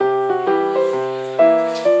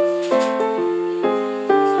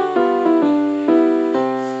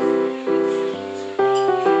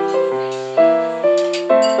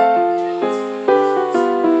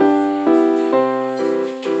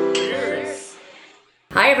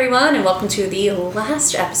everyone, and welcome to the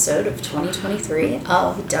last episode of 2023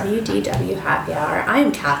 of WDW Happy Hour. I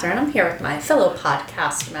am Catherine. I'm here with my fellow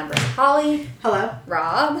podcast members, Holly. Hello.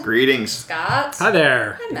 Rob. Greetings. Scott. Hi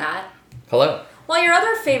there. And Matt. Hello. While your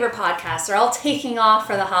other favorite podcasts are all taking off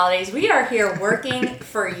for the holidays, we are here working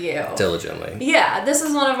for you. Diligently. Yeah, this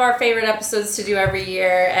is one of our favorite episodes to do every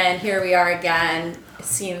year, and here we are again. It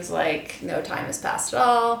seems like no time has passed at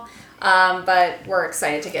all. But we're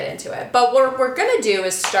excited to get into it. But what we're going to do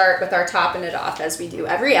is start with our topping it off as we do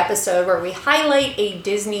every episode, where we highlight a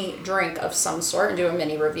Disney drink of some sort and do a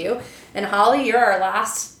mini review. And Holly, you're our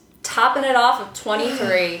last topping it off of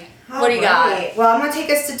 23. What do you got? Well, I'm going to take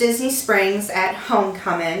us to Disney Springs at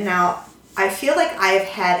Homecoming. Now, I feel like I have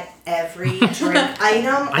had every drink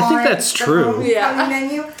item I think that's true. Homecoming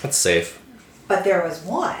menu. That's safe. But there was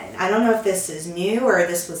one. I don't know if this is new or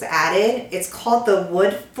this was added. It's called the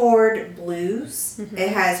Woodford Blues. Mm-hmm.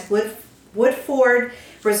 It has Woodford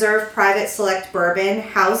Reserve Private Select Bourbon,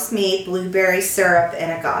 house-made blueberry syrup,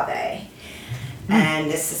 and agave. And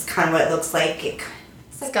this is kind of what it looks like.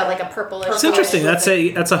 It's got like a purplish. It's interesting. That's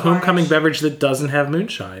a homecoming beverage that doesn't have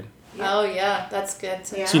moonshine. Yeah. Oh yeah, that's good.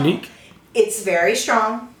 Yeah. It's unique. It's very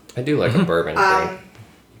strong. I do like a bourbon drink.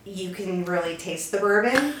 You can really taste the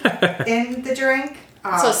bourbon in the drink.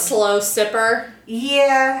 It's a slow sipper.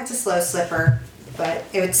 Yeah, it's a slow slipper,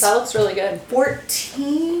 but that looks really good.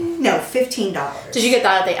 $15. Did you get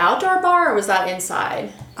that at the outdoor bar or was that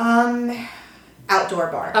inside? Outdoor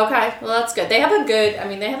bar. Okay, well that's good. They have a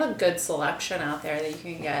good selection out there that you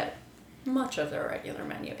can get much of their regular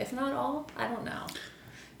menu, if not all. I don't know.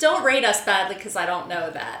 Don't rate us badly because I don't know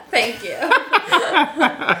that. Thank you.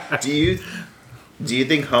 Do you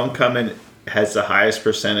think Homecoming has the highest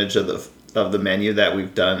percentage of the menu that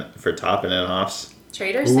we've done for topping and offs?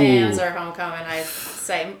 Trader Sam's or Homecoming, I'd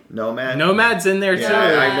say. Nomad? Nomad's in there too.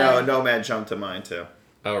 Yeah, I know. Nomad jumped to mind too.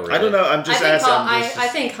 Oh, really? I don't know. I'm just asking. I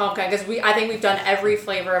think Homecoming, because I think we've done every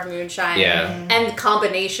flavor of moonshine and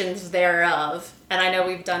combinations thereof. And I know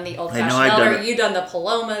we've done the old fashioned Miller. You've done the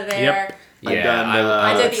Paloma there. Yep.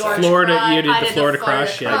 I did the orange Florida. Crush. You did the Florida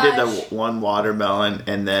Crush. Yeah. I did the one watermelon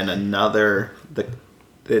and then another.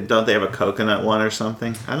 Don't they have a coconut one or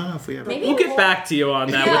something? I don't know if we ever. We'll get back to you on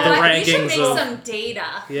that with the rankings. We should make some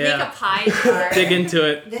data. Yeah. Make a pie chart. Dig into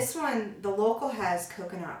it. This one, the local has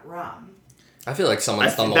coconut rum. I feel like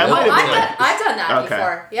someone's done the that local. I've done that Okay.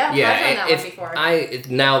 before. Yeah, I've done that one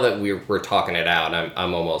before. Now that we're talking it out,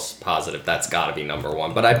 I'm almost positive that's got to be number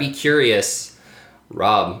one. But I'd be curious,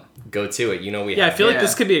 Rob. Go to it. I feel like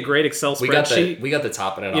this could be a great Excel spreadsheet. We got the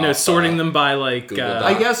topping it off. Sorting them by like.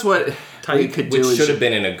 I guess what we could do which should have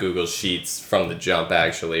been in a Google Sheets from the jump,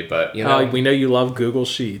 actually. But we know you love Google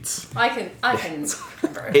Sheets. I can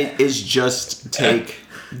convert it. Is just take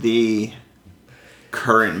the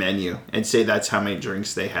current menu and say that's how many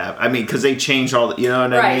drinks they have. I mean, because they change all the. You know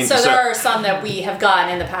what I mean? Right. So there are some that we have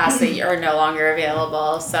gotten in the past that are no longer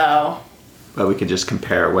available. So. But we can just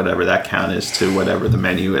compare whatever that count is to whatever the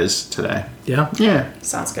menu is today. Yeah. Yeah.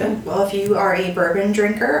 Sounds good. Well, if you are a bourbon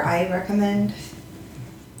drinker, I recommend.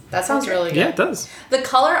 That sounds really good. Yeah, it does. The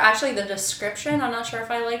color, actually, the description, I'm not sure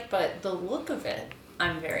if I like, but the look of it,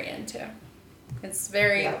 I'm very into. It's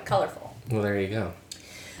very colorful. Well, there you go.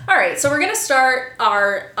 All right, so we're going to start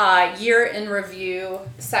our year in review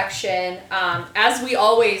section, as we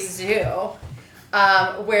always do.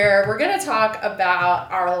 Where we're going to talk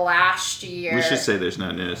about our last year. We should say there's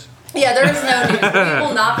no news. Yeah, there is no news. We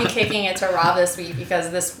will not be kicking it to Rob this week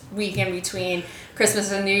because this week in between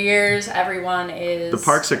Christmas and New Year's, everyone is... The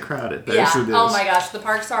parks are crowded. There's the news. Oh my gosh, the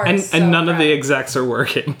parks are and none crowded. of the execs are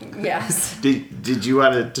working. Yes. Did you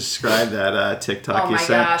want to describe that TikTok you sent?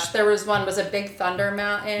 Oh my gosh, there was one, was it Big Thunder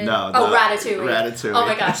Mountain? No. Ratatouille. Ratatouille. Oh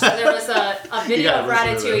my gosh, so there was a video of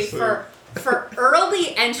Ratatouille for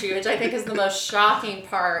early entry, which I think is the most shocking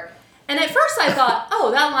part. And at first I thought,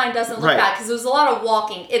 that line doesn't look bad because there was a lot of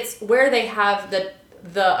walking. It's where they have the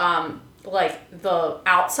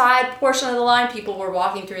outside portion of the line. People were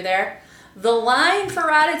walking through there. The line for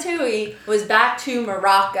Ratatouille was back to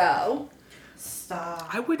Morocco.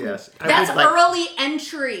 Stop. That's early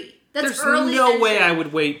entry. There's no way I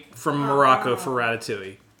would wait from Morocco for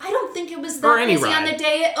Ratatouille. I don't think it was that busy on the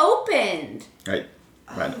day it opened. Right.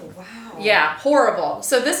 Oh, wow. Yeah, horrible.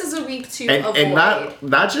 So this is a week to avoid. And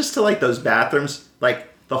not just to like those bathrooms, like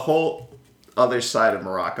the whole other side of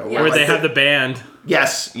Morocco. Yeah. Where they have the band.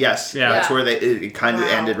 Yes. Yeah. That's where it kind of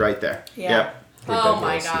ended right there. Yeah. Yep. Oh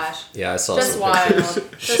my gosh. Yeah, I saw just some wild.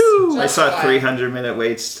 I saw 300-minute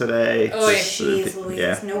waits today. Oh, jeez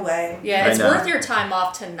Louise, no way. Yeah, it's worth your time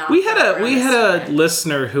off to not. We had a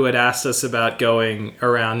listener who had asked us about going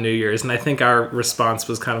around New Year's, and I think our response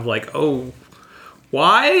was kind of like,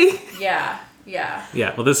 Why? Yeah. Yeah.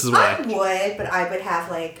 Yeah, well, this is I why. would, but I would have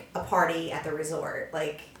like a party at the resort.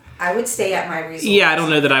 Like I would stay at my resort. Yeah, I don't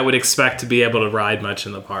know that I would expect to be able to ride much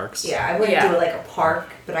in the parks. Yeah, I wouldn't Yeah. do it like a park,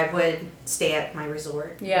 but I would stay at my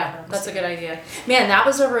resort. Yeah, that's a good idea. Man, that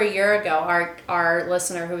was over a year ago. Our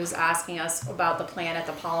listener who was asking us about the plan at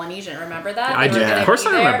the Polynesian. Remember that? I They do. were gonna Of course be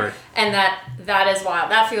I there, remember. And that is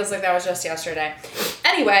wild. That feels like that was just yesterday.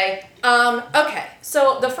 Anyway, okay.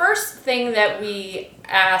 So the first thing that we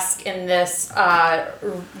ask in this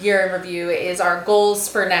year in review is our goals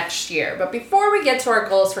for next year. But before we get to our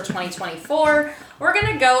goals for 2024, we're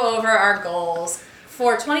gonna go over our goals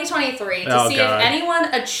for 2023 to Oh, see God. if anyone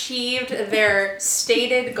achieved their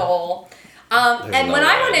stated goal. And no when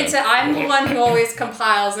I way, went man. into, I'm the one who always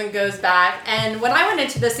compiles and goes back. And when I went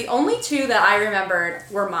into this, the only two that I remembered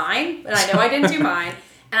were mine, and I know I didn't do mine.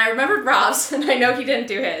 And I remembered Rob's, and I know he didn't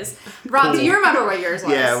do his. Rob, do you remember what yours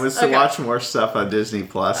was? Yeah, it was to Okay. watch more stuff on Disney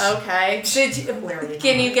Plus. Okay. Clearly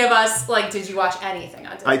Can not. you give us, like, did you watch anything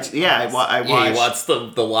on Disney? I Yeah, you watched. watched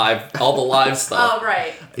the live, all the live stuff. Oh,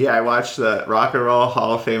 right. Yeah, I watched the Rock and Roll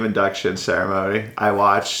Hall of Fame induction ceremony. I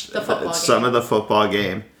watched The football some game. of the football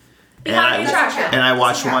game. Behind the I- attraction. And I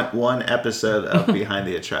watched Okay. one episode of Behind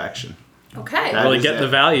the Attraction. Okay. That Really is get it. the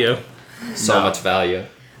value. So No. much value.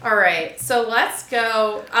 All right, so let's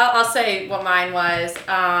go. I'll say what mine was.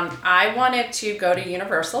 I wanted to go to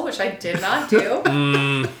Universal, which I did not do.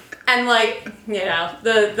 And like, you know,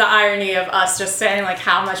 the irony of us just saying like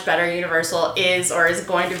how much better Universal is or is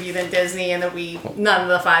going to be than Disney, and that none of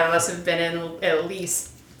the five of us have been in at least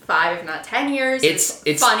 5, if not 10 years. It's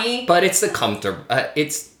funny, but it's the comfortable.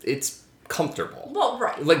 It's comfortable. well,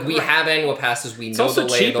 right. Like we right. have annual passes. We It's know also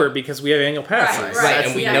the lay cheaper of the, because we have annual passes. Right. right,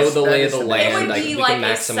 and we yes. know the That lay of is the the- It land. would Like be we like can a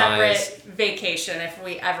maximize. separate vacation if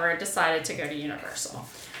we ever decided to go to Universal.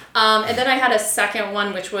 And then I had a second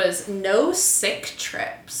one, which was no sick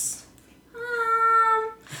trips.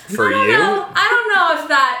 For I don't you? know. I don't know if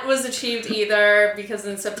that was achieved either, because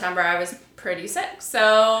in September I was pretty sick.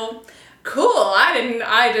 So cool.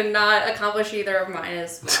 I did not accomplish either of mine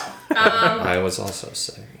as well. I was also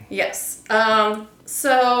sick. Yes.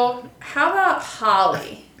 So how about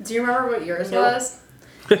Holly? Do you remember what yours Nope. was?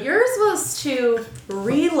 Yours was to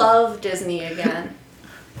re-love Disney again.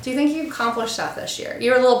 Do you think you accomplished that this year?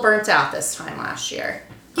 You were a little burnt out this time last year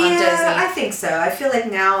on Yeah, I Disney. think so. I feel like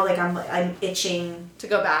now, like I'm itching. To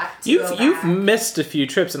go back. go You've back. missed a few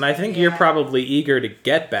trips, and I think you're Yeah. probably eager to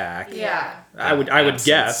get back. Yeah. I would Absence.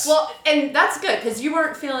 guess. Well, and that's good because you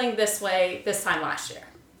weren't feeling this way this time last year.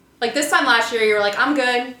 Like this time last year, you were like, "I'm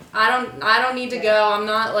good. I don't need to go. I'm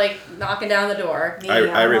not like knocking down the door." Me, I I'm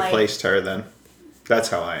like- replaced her then. That's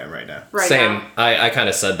how I am right now. Right Same. now. I kind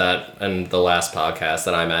of said that in the last podcast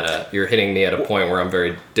that I'm you're hitting me at a point where I'm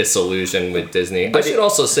very disillusioned with Disney. I should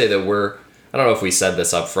also say that I don't know if we said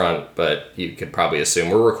this up front, but you could probably assume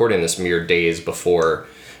we're recording this mere days before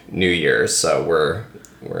New Year's, so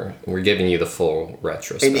we're giving you the full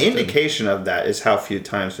retrospect. An indication of that is how few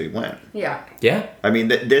times we went. Yeah. Yeah. I mean,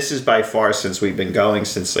 this is by far since we've been going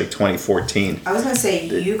since like 2014. I was gonna say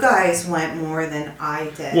you guys went more than I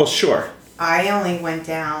did. Well, sure. I only went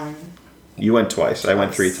down. You went twice. I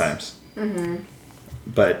went 3 Twice. times. Mm-hmm.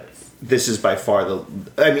 But this is by far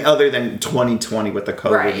I mean, other than 2020 with the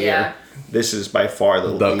COVID Right, year, yeah. this is by far the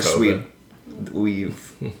least COVID.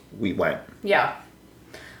 we went. Yeah.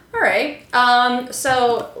 All right.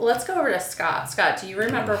 So let's go over to Scott. Scott, do you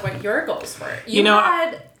remember what your goals were? You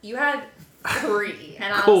know, you had 3,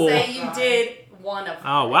 and I'll Cool. say you did one of them.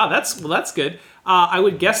 Oh wow, that's good. I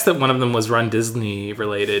would guess that one of them was Run Disney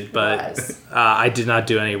related, but Was. I did not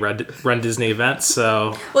do any Run Disney events.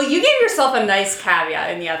 So Well, you gave yourself a nice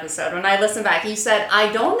caveat in the episode. When I listened back, you said,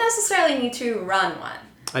 I don't necessarily need to run one.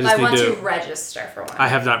 I just need want to- to register for one. I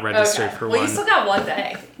have not registered Okay. for Well, one. you still got one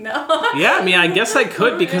day. No. Yeah, I mean, I guess I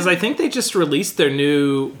could because I think they just released their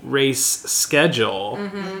new race schedule,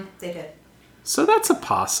 They did. so that's a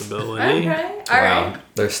possibility. Okay. All right. Wow.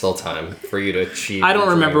 There's still time for you to achieve. I don't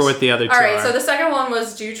your remember dreams. what the other two All right. are. So the second one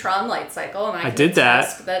was do Tron Light Cycle, and I can did that.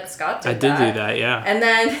 attest that Scott did I did do that, yeah. And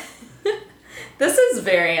then this is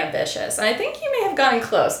very ambitious, and I think you may have gotten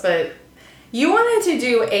close, but you wanted to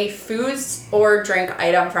do a foods or drink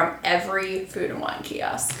item from every Food and Wine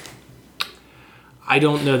kiosk. I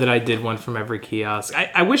don't know that I did one from every kiosk.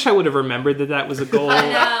 I wish I would have remembered that was a goal.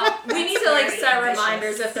 No, we need to like Very set ambitious.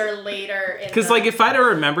 reminders if they're later. Because like if I'd have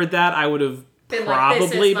remembered that, I would have Been like, this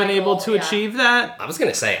probably is my been able goal, to yeah. achieve that. I was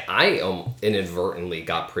gonna say I inadvertently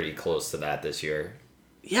got pretty close to that this year.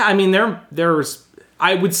 Yeah, I mean there's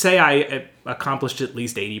I would say I accomplished at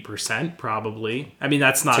least 80%, probably. I mean,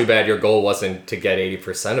 that's not... Too bad your goal wasn't to get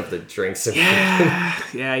 80% of the drinks.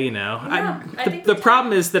 Yeah, you know. I think The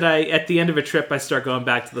problem is that at the end of a trip, I start going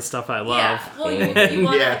back to the stuff I love. Yeah, well, you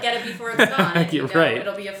want to get it before it's gone. And You're right.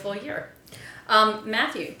 It'll be a full year.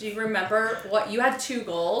 Matthew, do you remember what you had 2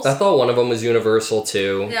 goals? I thought one of them was Universal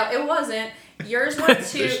too. No, it wasn't. Yours were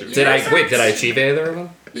 2. Did I achieve either of them?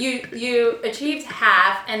 You achieved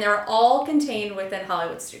half, and they're all contained within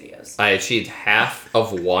Hollywood Studios. I achieved half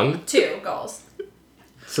of one. 2 goals.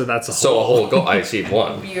 So that's a So a whole goal. I achieved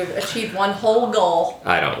one. You achieved one whole goal.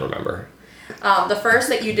 I don't remember. The first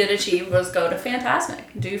that you did achieve was go to Fantasmic.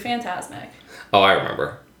 Do Fantasmic. Oh, I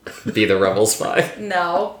remember. Be the Rebel Spy.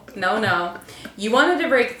 No. You wanted to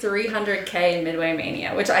break 300K in Midway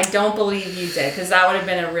Mania, which I don't believe you did, because that would have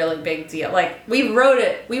been a really big deal. Like, we wrote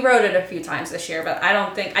it a few times this year, but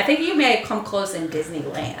I think you may have come close in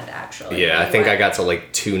Disneyland, actually. Yeah, I think I got to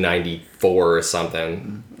like 294 or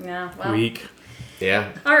something. Yeah, well. week.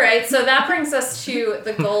 Yeah. All right, so that brings us to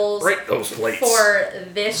the goals Break those plates. for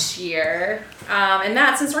this year. And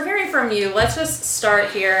Matt, since we're hearing from you, let's just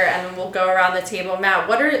start here and we'll go around the table. Matt,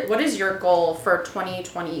 what is your goal for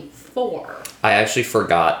 2024? I actually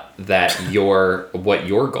forgot that what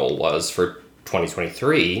your goal was for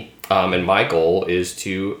 2023. And my goal is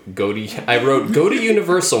to go to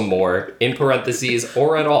Universal more, in parentheses,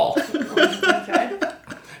 or at all. Okay.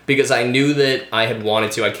 Because I knew that I had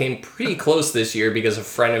wanted to. I came pretty close this year because a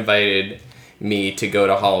friend invited me to go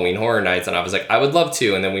to Halloween Horror Nights, and I was like, I would love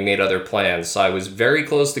to, and then we made other plans. So I was very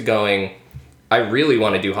close to going. I really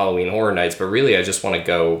want to do Halloween Horror Nights, but really I just want to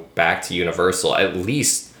go back to Universal at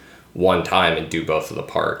least one time and do both of the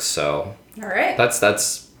parks. So All right.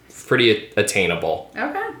 that's pretty attainable.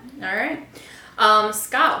 Okay. All right.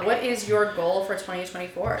 Scott, what is your goal for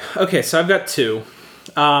 2024? Okay, so I've got 2.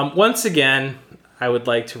 Once again, I would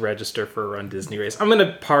like to register for a Run Disney race. I'm going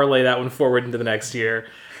to parlay that one forward into the next year.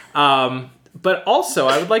 But also,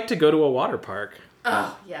 I would like to go to a water park.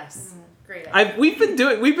 Oh, yes. Great idea.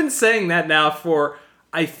 We've been saying that now for,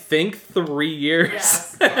 I think, 3 years.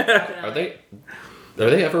 Yes. Are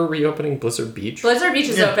they ever reopening Blizzard Beach? Blizzard Beach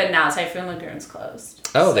is open now. Typhoon Lagoon's closed.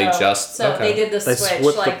 Oh, they just... So okay. they did the They switch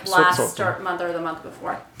switched last open. month or the month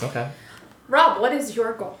before. Okay. Rob, what is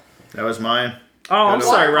your goal? That was mine. Oh, I'm Go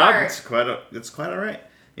to sorry, water Rob. park. It's quite all right.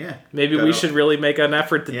 Yeah. Maybe Go we to- should really make an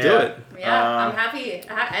effort to do Yeah. it. Yeah, I'm happy.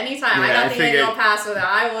 Anytime. I Yeah, got I the figured- annual pass with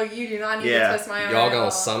it. You do not need Yeah. to twist my arm. Y'all at gonna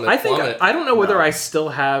all. summit I think plummet. I don't know whether No. I still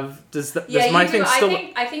have. Does Yeah, my you thing do. still?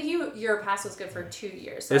 I think your pass was good for 2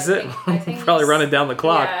 years. So Is I it? I think Probably he's- running down the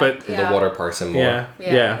clock, yeah, but yeah. The water parks and more.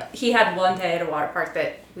 yeah. He had one day at a water park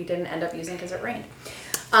that we didn't end up using because it rained.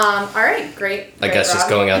 All right, great. I guess just Rob.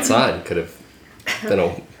 going outside could have been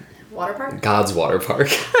a Water park. God's water park.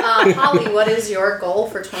 Holly, what is your goal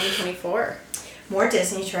for 2024? More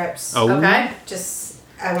Disney trips. Oh. Okay.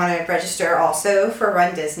 I want to register also for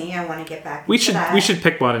Run Disney. I want to get back. We into should that. we should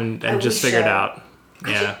pick one and Oh, we just figure it should. out.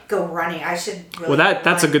 I Yeah. should go running. I should. Really Well,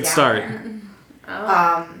 that's a run good down start. there.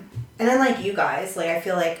 Oh. And then like you guys, like I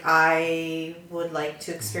feel like I would like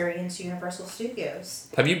to experience Universal Studios.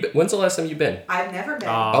 When's the last time you've been? I've never been.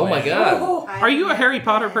 Oh my man. god. I've Are you a never Harry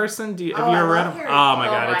Potter been. person? Have Oh, you I ever read love them? Harry Oh my Potter.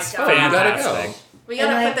 god, Oh it's my God. You gotta fantastic. go. We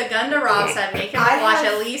gotta And put the gun to Rob's head. Make him I watch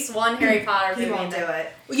have- at least one Harry Potter He movie. won't do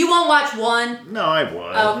it. You won't watch one. No, I would.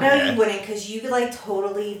 Oh, No, Yeah. you wouldn't, because you like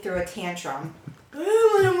totally threw a tantrum. I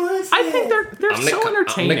want to watch I think it. they're I'm so gonna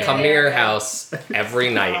entertaining. come to your house every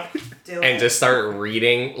night Do it. and just start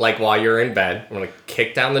reading like while you're in bed. I'm gonna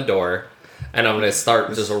kick down the door and I'm gonna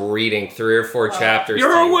start just reading 3 or 4 chapters.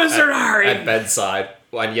 You're to a you wizard, at, Harry! At bedside.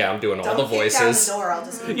 Well, yeah, I'm doing all Don't the kick down voices. the door. I'll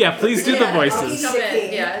just. Yeah, please do the Yeah, voices. Come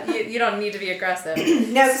in. Yeah, you don't need to be aggressive.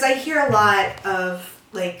 No, because I hear a lot of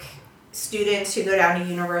like students who go down to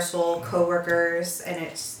Universal, coworkers, and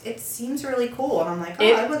it seems really cool. And I'm like, oh,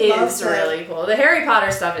 I would It love is to. really cool. The Harry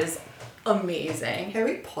Potter stuff is amazing.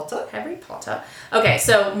 Harry Potter. Harry Potter. Okay,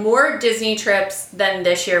 so more Disney trips than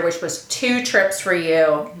this year, which was 2 trips for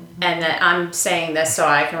you. And then I'm saying this so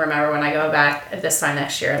I can remember when I go back at this time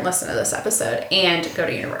next year and listen to this episode and go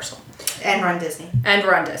to Universal. And Run Disney. And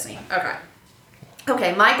Run Disney. Okay.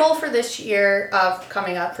 Okay, my goal for this year of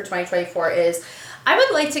coming up for 2024 is I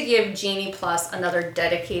would like to give Genie Plus another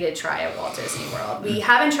dedicated try at Walt Disney World. We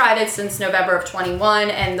haven't tried it since November of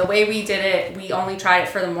 21, and the way we did it, we only tried it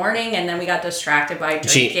for the morning, and then we got distracted by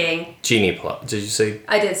drinking. Genie Plus. Did you say?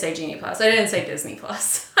 I did say Genie Plus. I didn't say Disney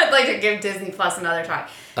Plus. I'd like to give Disney Plus another try.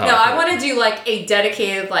 Oh, no, I okay. want to do like a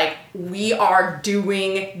dedicated, like, we are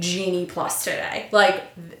doing Genie Plus today. Like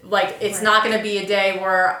it's not going to be a day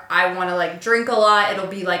where I want to like drink a lot. It'll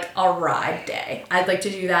be like a ride day. I'd like to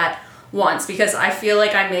do that once, because I feel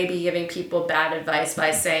like I may be giving people bad advice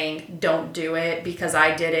by saying don't do it, because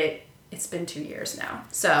I did it. It's been 2 years now.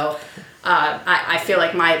 So I feel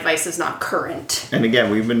like my advice is not current. And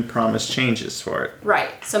again, we've been promised changes for it. Right.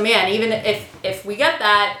 So man, even if we get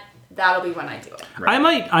that, that'll be when I do it.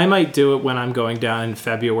 Right. I might do it when I'm going down in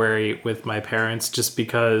February with my parents, just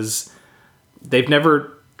because they've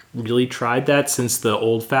never really tried that since the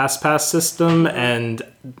old Fast Pass system, and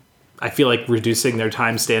I feel like reducing their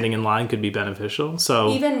time standing in line could be beneficial. So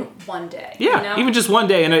Even one day. yeah, you know? even just one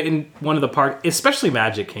day in one of the parks, especially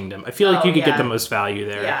Magic Kingdom. I feel like Oh, you could yeah. get the most value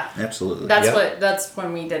there. Yeah. Absolutely. That's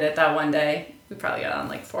when we did it that one day. We probably got on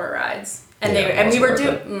like 4 rides. And Yeah, we were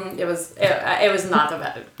wasn't doing it was not the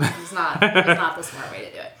best. It was not the smart way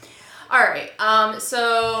to do it. All right.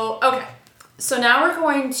 So now we're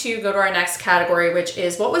going to go to our next category, which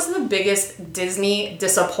is what was the biggest Disney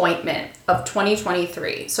disappointment of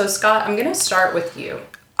 2023? So Scott, I'm going to start with you.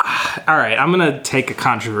 All right, I'm going to take a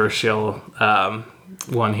controversial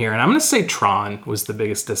one here, and I'm going to say Tron was the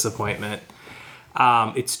biggest disappointment.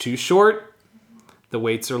 It's too short. The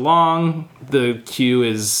waits are long. The queue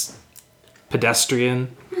is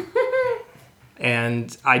pedestrian.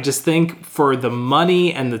 And I just think for the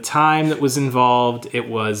money and the time that was involved, it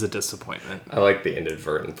was a disappointment. I like the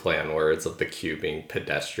inadvertent plan words of the queue being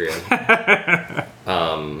pedestrian. But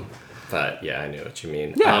yeah, I know what you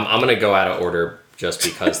mean. Yeah. I'm gonna go out of order just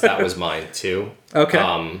because that was mine too. Okay.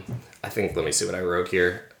 I think, let me see what I wrote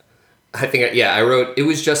here. I think, I wrote, it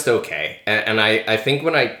was just okay. And I think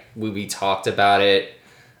when we talked about it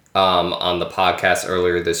on the podcast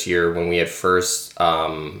earlier this year, when we had first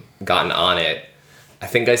gotten on it, I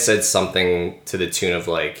think I said something to the tune of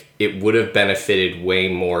like, it would have benefited way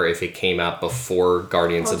more if it came out before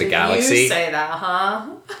Guardians of the Galaxy. You say that,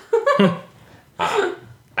 huh?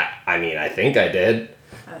 I mean, I think I did.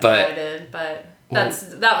 I But did, but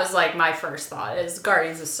that was like my first thought is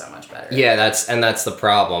Guardians is so much better. yeah, that's the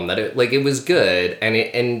problem, that it was good,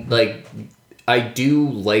 and I do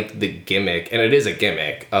like the gimmick, and it is a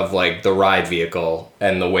gimmick of like the ride vehicle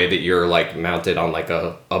and the way that you're like mounted on like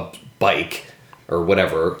a bike or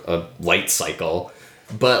whatever, a light cycle.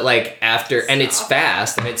 But like after, and it's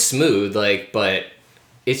fast and it's smooth, like, but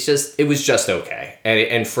it was just okay.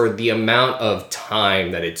 And for the amount of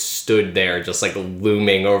time that it stood there just like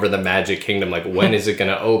looming over the Magic Kingdom, like when is it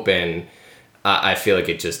going to open? I feel like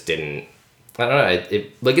it just didn't, I don't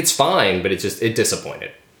know, it's fine, but it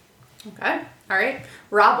disappointed. Okay. All right.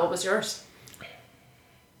 Rob, what was yours?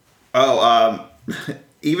 Oh,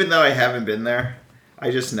 even though I haven't been there, I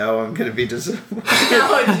just know I'm going to be disappointed.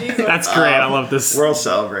 Oh, Jesus. That's great. I love this. World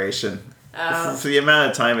Celebration. Oh. For the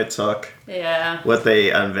amount of time it took, Yeah. what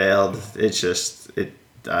they unveiled, I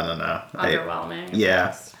don't know. Underwhelming.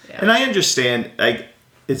 Yeah. And I understand, like,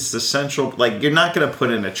 it's the central, like, you're not going to put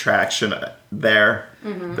an attraction there,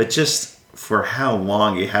 but just for how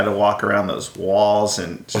long you had to walk around those walls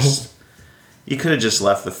and just, you could have just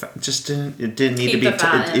left it didn't need Keep to be, the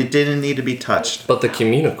fountain. it didn't need to be touched. But the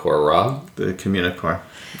Communicore, Rob. The Communicore.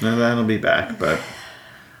 No, that'll be back, but.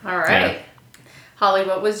 All right. Holly,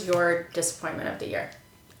 what was your disappointment of the year?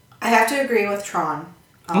 I have to agree with Tron.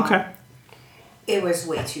 Okay. It was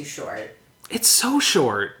way too short. It's so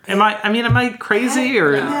short. Am I crazy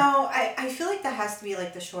or? No, I feel like that has to be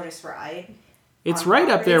like the shortest ride. It's right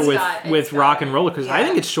up there It's with got Rock it. and Roller Coaster. I Yeah.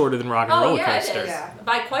 think it's shorter than Rock and Oh, Roller yeah, Coaster. it is. Yeah.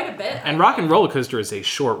 By quite a bit. And Rock and Roller Coaster is a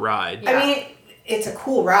short ride. Yeah. I mean, it's a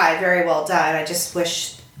cool ride, very well done. I just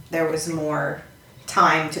wish there was more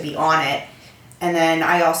time to be on it. And then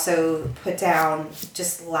I also put down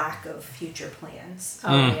just lack of future plans.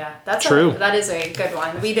 Oh, yeah. That's True. That is a good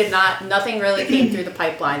one. We did nothing really came through the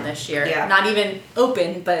pipeline this year. Yeah. Not even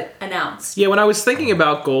open, but announced. Yeah, when I was thinking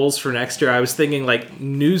about goals for next year, I was thinking like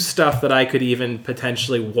new stuff that I could even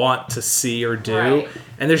potentially want to see or do. Right.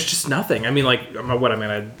 And there's just nothing. I mean, like, what I'm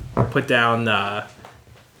going to put down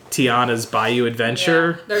Tiana's Bayou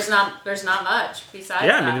Adventure. Yeah. There's not much besides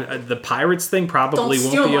Yeah, that. I mean, the Pirates thing probably Don't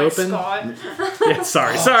won't steal be my open. Scott. Yeah,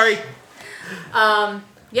 sorry.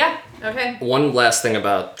 Yeah, okay. One last thing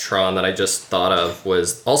about Tron that I just thought of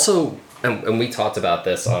was also, and we talked about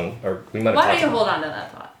this or we might have Why talked don't you about hold on to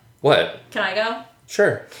that thought? What? Can I go?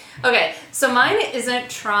 Sure. Okay, so mine isn't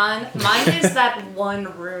Tron. Mine is that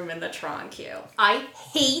one room in the Tron queue. I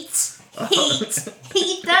hate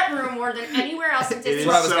that room more than anywhere else in Disney. That's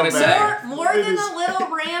what I was so gonna say. bad. More than the little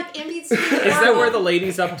ramp in between. Is that where the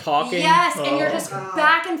lady's up talking? Yes, and you're just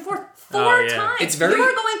back and forth four Oh, yeah. times. It's very- You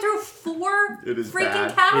were going through 4 It is freaking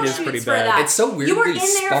bad. cattle It is shoots pretty for bad. that. It's so You were in weirdly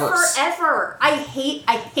there sparse. forever. I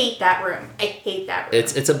hate that room. I hate that room.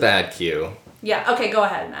 It's a bad queue. Yeah. Okay. Go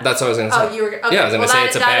ahead, Matt. That's what I was gonna say. Oh, you were. Okay. Yeah, I was gonna say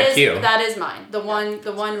it's a bad cue. That is mine. The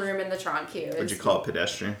one room in the Tron queue. Would you call it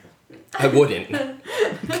pedestrian? I wouldn't.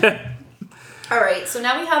 All right. So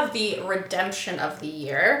now we have the redemption of the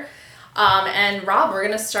year. And Rob, we're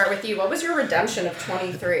gonna start with you. What was your redemption of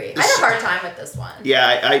 23? I had a hard time with this one.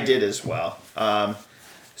 Yeah, I did as well.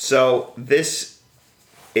 So this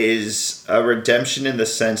is a redemption in the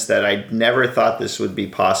sense that I never thought this would be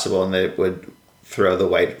possible and that it would throw the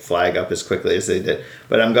white flag up as quickly as they did.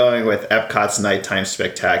 But I'm going with Epcot's Nighttime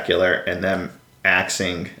Spectacular and them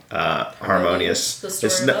axing Harmonious. The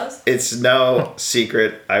story of Us? It's no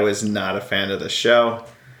secret I was not a fan of the show.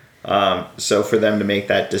 So for them to make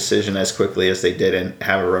that decision as quickly as they did and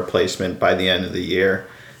have a replacement by the end of the year.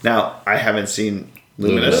 Now, I haven't seen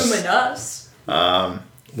Luminous.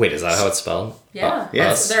 Wait, is that how it's spelled? Yeah.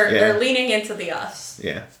 Yes. They're leaning into the us.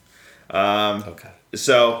 Yeah. Okay.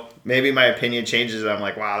 So maybe my opinion changes and I'm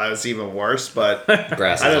like, wow, that was even worse. But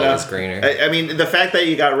Grass I is don't know. always greener. I mean, the fact that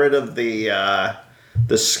you got rid of the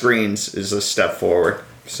screens is a step forward.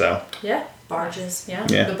 So Yeah. Barges. Yeah.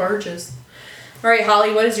 Yeah. The barges. All right,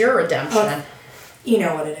 Holly, what is your redemption? You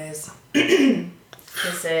know what it is.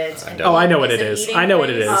 Is it? I don't. Oh, I know what it Is is. it I know what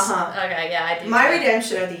it eating is. place? Uh-huh. Okay, yeah, I do. My too.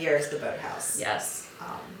 redemption of the year is the boathouse. Yes. Um,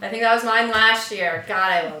 I think that was mine last year.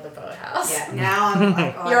 God, I love the boathouse. yeah, now I'm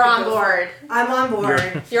like, oh, You're I on could go board. I'm on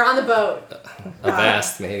board. You're on the boat. A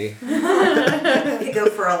vast, maybe. I could go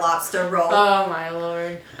for a lobster roll. Oh my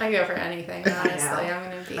lord. I go for anything, honestly. Yeah. I'm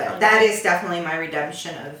gonna be But hungry. that is definitely my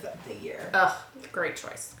redemption of the year. Ugh, great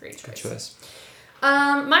choice. Great choice. Good choice.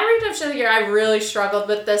 My redemption of the year, I really struggled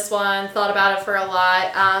with this one, thought about it for a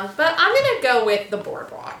lot, but I'm gonna go with the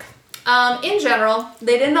boardwalk. In general,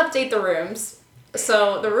 they didn't update the rooms,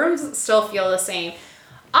 so the rooms still feel the same.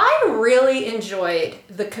 I really enjoyed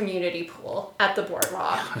the community pool at the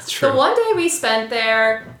boardwalk. That's true. The one day we spent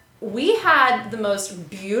there, we had the most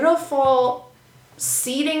beautiful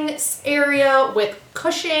seating area with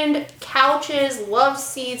cushioned couches, love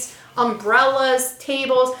seats, umbrellas,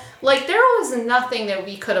 tables. Like, there was nothing that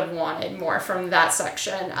we could have wanted more from that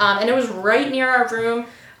section. And it was right near our room.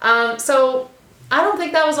 So I don't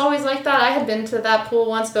think that was always like that. I had been to that pool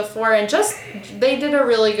once before, and just, they did a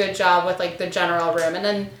really good job with, like, the general room. And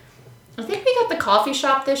then I think we got the coffee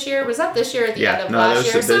shop this year. Was that this year or at the end of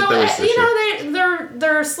last year? So,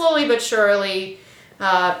 they're slowly but surely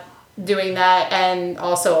doing that, and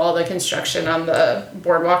also all the construction on the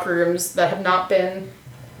boardwalk rooms that have not been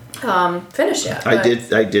finished yet. I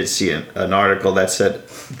but- did see an article that said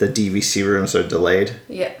the DVC rooms are delayed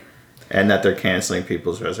Yeah. and that they're canceling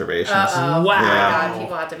people's reservations. Uh-oh. Wow. Yeah. God,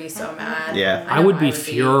 people have to be so mad. Yeah. I know would be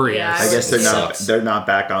furious. Yeah, I guess would they're be. not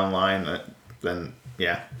back online. Then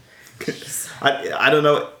yeah, I don't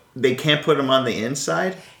know. They can't put them on the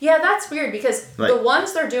inside. Yeah, that's weird because Like- the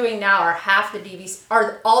ones they're doing now are half the DVC,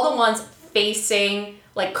 are all the ones facing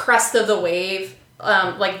like crest of the wave,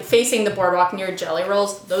 like facing the boardwalk near Jelly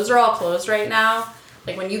Rolls. Those are all closed right now.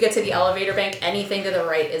 Like when you get to the elevator bank, anything to the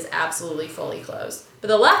right is absolutely fully closed. But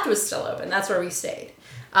the left was still open. That's where we stayed.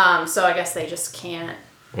 So I guess they just can't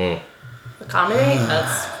accommodate.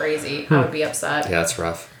 That's crazy. I would be upset. Yeah, it's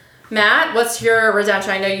rough. Matt, what's your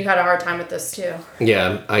redemption? I know you had a hard time with this too.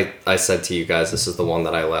 Yeah, I said to you guys, this is the one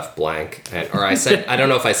that I left blank, or I said, I don't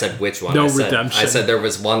know if I said which one. No I said, redemption. I said there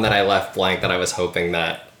was one that I left blank that I was hoping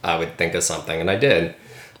that I would think of something, and I did.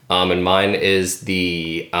 And mine is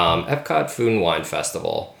the Epcot Food and Wine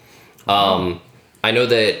Festival. I know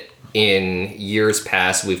that in years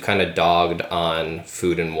past we've kind of dogged on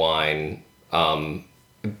food and wine,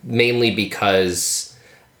 mainly because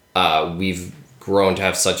we've grown to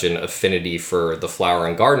have such an affinity for the Flower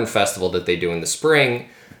and Garden Festival that they do in the spring.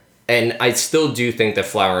 And I still do think that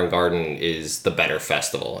Flower and Garden is the better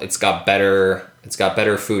festival. It's got better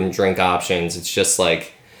food and drink options. It's just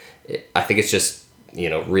like, I think it's just,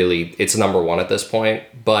 really, it's number one at this point.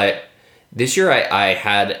 But this year I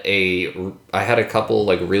had a couple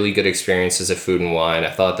like really good experiences at Food and Wine. I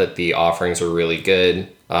thought that the offerings were really good.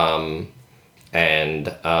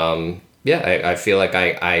 I feel like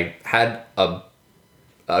I had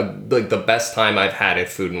like the best time I've had at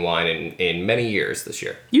Food and Wine in many years this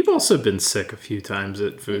year. You've also been sick a few times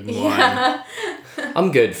at Food and Wine.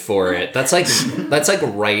 I'm good for it. That's like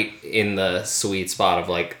right in the sweet spot of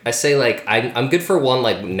like, I say like I'm good for one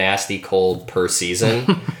like nasty cold per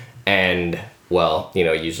season, and well,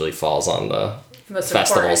 usually falls on the Most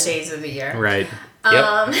festivals. important days of the year. Right.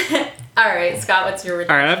 Yep. All right, Scott, what's your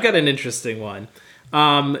redemption? All right, I've got an interesting one.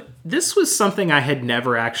 This was something I had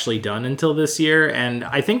never actually done until this year, and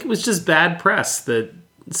I think it was just bad press that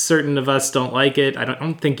certain of us don't like it. I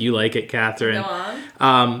don't think you like it, Catherine. Go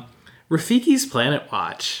on. Rafiki's Planet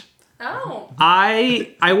Watch. Oh.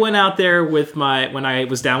 I went out there when I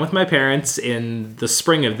was down with my parents in the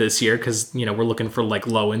spring of this year because we're looking for like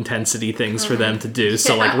low intensity things for them to do.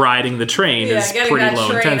 So like riding the train is getting pretty that low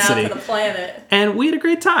train intensity. out to the planet. And we had a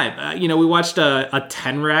great time. We watched a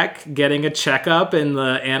Tenrec getting a checkup in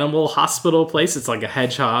the animal hospital place. It's like a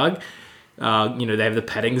hedgehog. They have the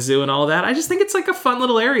petting zoo and all that. I just think it's like a fun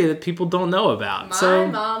little area that people don't know about. My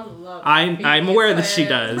mom loves I'm aware that she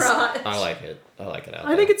does. I like it. I like it out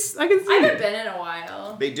I there. think I can see I haven't it. been in a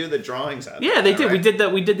while. They do the drawings out Yeah, there, they did.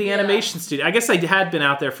 right? We did the animation studio. I guess I had been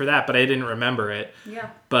out there for that, but I didn't remember it. Yeah.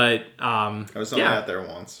 But I was only out there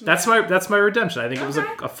once. That's my redemption. I think it was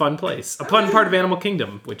Okay. a fun place, a fun part of Animal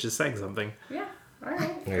Kingdom, which is saying something. Yeah. All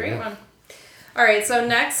right. There you Great go. one. All right. So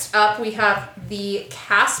next up, we have the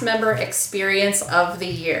cast member experience of the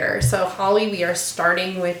year. So Holly, we are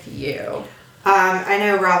starting with you. I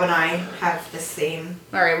know Rob and I have the same.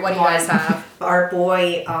 All right. What do you guys have? Our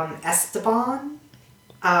boy Esteban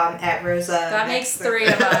at Rosa. That makes 3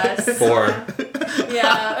 of us. 4.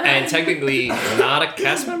 Yeah. And technically not a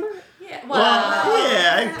cast member? Yeah. Well, Well,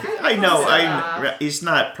 yeah, I know. Stop. He's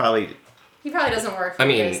not probably. he probably doesn't work for I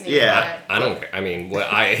mean, Disney. yeah. but- I don't care. I mean,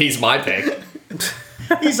 he's my pick.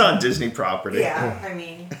 He's on Disney property. Yeah, I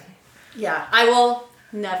mean, Yeah. I will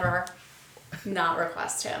never not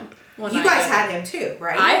request him. When you I guys go. had him too,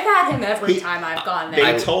 right? I've had him every He- time I've gone They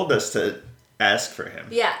there. told us to ask for him.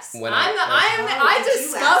 Yes. When I did you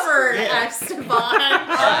discovered ask? Esteban.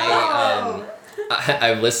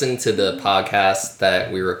 I listened to the podcast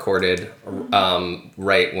that we recorded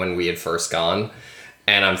right when we had first gone,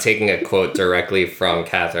 and I'm taking a quote directly from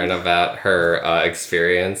Catherine about her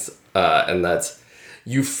experience, and that's,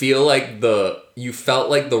 you felt like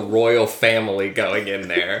the royal family going in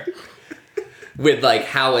there. With like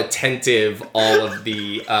how attentive all of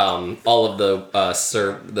the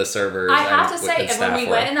servers. I have and to say, and when staff we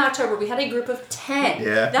were. went in October, we had a group of 10.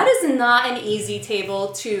 Yeah. That is not an easy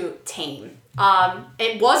table to tame.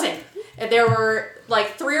 It wasn't. There were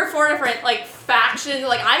like 3 or 4 different like factions.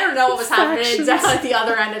 Like I don't know what was happening down at the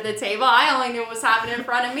other end of the table. I only knew what was happening in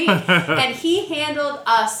front of me. And he handled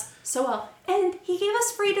us so well. And he gave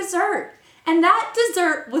us free dessert. And that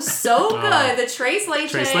dessert was so good. The tres leches,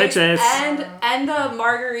 Tres leches. and the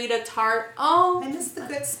margarita tart. Oh, I miss the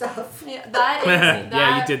good stuff. yeah, that is.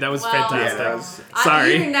 Yeah, you did. That was fantastic. Yeah, that was-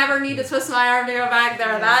 Sorry. You never need to twist my arm to go back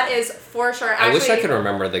there. That is for sure. I wish I Actually, could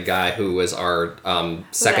remember the guy who was our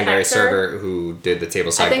secondary Hector? server who did the table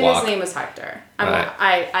I side think walk. his name was Hector. Right.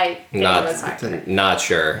 I think Not- it was Hector. Not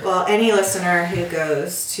sure. Well, any listener who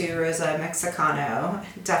goes to Rosa Mexicano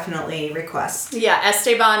definitely request. Yeah,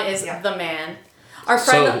 Esteban is Yeah. the man. Our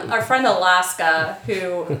friend, So- our friend Alaska,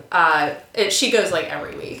 who she goes like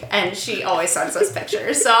every week, and she always sends us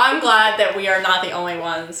pictures. So I'm glad that we are not the only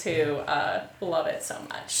ones who love it so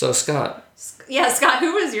much. So Scott, Yeah, Scott,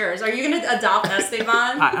 who is yours? Are you gonna adopt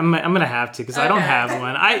Esteban? I'm gonna have to because I don't Okay. have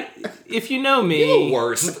one. If you know the me,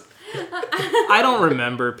 worst. I don't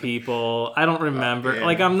remember people. I don't remember. Yeah.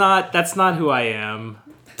 Like I'm not. That's not who I am.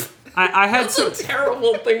 I had That's some. a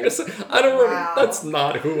terrible thing to say. I don't. Wow. That's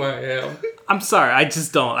not who I am. I'm sorry. I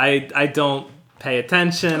just don't. I don't pay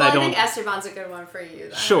attention. Well, I I don't. think Esteban's a good one for you.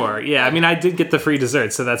 Then. Sure. Yeah. I mean, I did get the free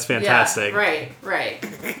dessert, so that's fantastic. Yeah, right.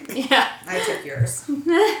 Yeah. I took yours.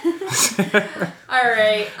 All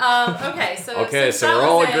right. Okay. So Okay, since so that we're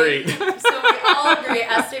all was it, agreed. So we all agree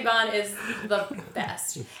Esteban is the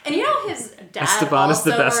best. And you know his dad Esteban is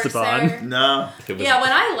the also best works Esteban. there. No. It was- Yeah,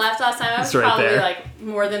 when I left last time, I was It's right probably there. like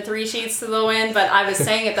more than 3 sheets to the wind. But I was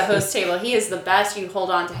saying at the host table, he is the best. You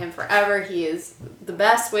hold on to him forever. He is the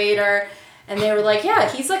best waiter. And they were like, yeah,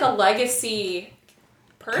 he's like a legacy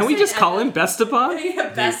person. Can we just call him Bestaban? Yeah,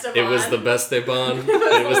 best of It was the best they bond.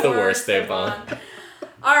 It was the worst they bond.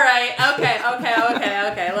 All right.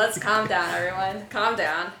 Okay. Let's calm down, everyone. Calm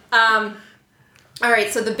down. All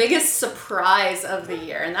right. So the biggest surprise of the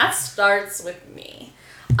year, and that starts with me.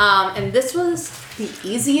 And this was the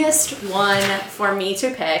easiest one for me to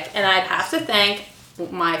pick, and I'd have to thank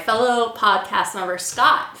my fellow podcast member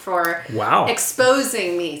Scott for Wow.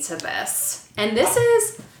 exposing me to this. And this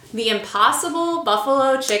is the Impossible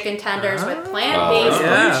Buffalo Chicken Tenders with plant-based Oh,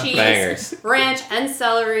 yeah. blue cheese, Bangers. ranch, and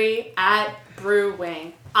celery at Brew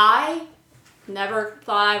Wing. I never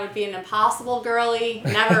thought I would be an Impossible girly.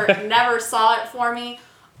 Never saw it for me.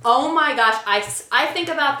 Oh my gosh, I think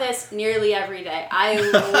about this nearly every day. I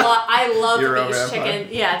love You're a these vampire. chicken.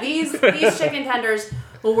 Yeah, these chicken tenders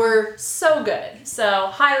were so good. So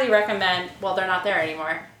highly recommend. Well, they're not there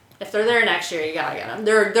anymore. If they're there next year, you gotta get them.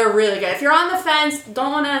 They're really good. If you're on the fence,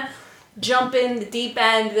 don't want to jump in the deep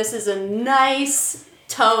end. This is a nice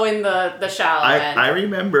toe in the shallow end. I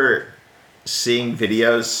remember seeing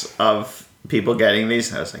videos of people getting these,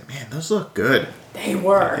 and I was like, man, those look good. They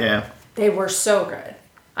were. Yeah. They were so good.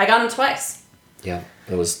 I got them twice. Yeah,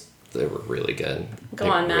 they were really good. Go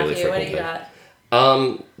They on, really Matthew. What do freaking you good.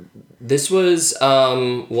 got? This was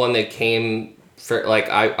one that came for like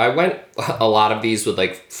I went a lot of these with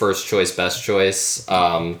like first choice, best choice,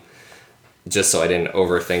 just so I didn't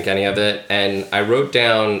overthink any of it. And I wrote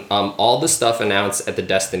down all the stuff announced at the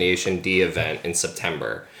Destination D event in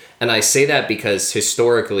September. And I say that because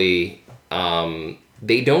historically,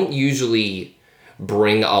 they don't usually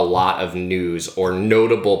bring a lot of news or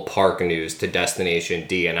notable park news to Destination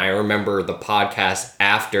D. And I remember the podcast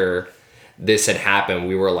after this had happened,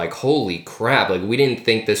 we were like, holy crap, like we didn't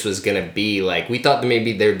think this was gonna be like, we thought that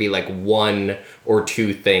maybe there'd be like one or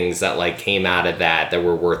two things that like came out of that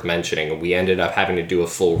were worth mentioning, and we ended up having to do a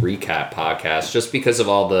full recap podcast just because of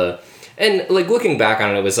all the, and like looking back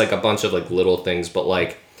on it, it was like a bunch of like little things, but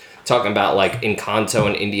like talking about like Encanto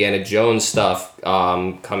and Indiana Jones stuff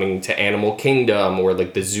coming to Animal Kingdom, or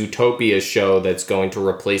like the Zootopia show that's going to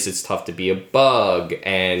replace It's Tough to Be a Bug,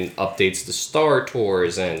 and updates to Star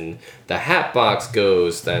Tours and the Hatbox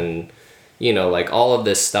Ghost, and you know, like all of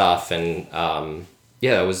this stuff. And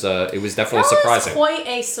yeah, it was definitely surprising. That was quite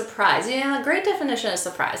a surprise. A great definition of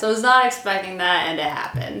surprise. I was not expecting that, and it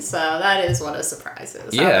happened. So that is what a surprise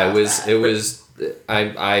is. Yeah, it was.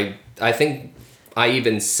 I think I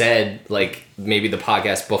even said like maybe the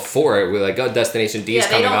podcast before it, we're like, oh, Destination D is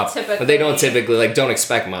coming up, but they don't typically like don't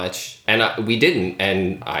expect much, and we didn't,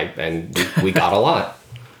 and we got a lot.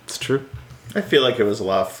 It's true. I feel like it was a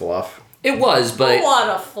lot of fluff. It was, but a lot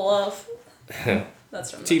of fluff.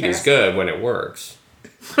 That's from the TV's Paris. good when it works.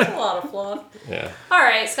 A lot of fluff. Yeah. All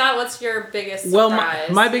right, Scott, what's your biggest surprise?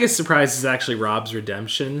 Well, my biggest surprise is actually Rob's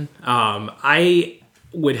redemption. I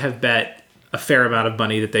would have bet a fair amount of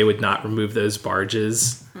money that they would not remove those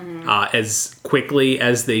barges as quickly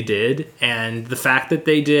as they did. And the fact that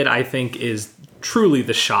they did, I think, is truly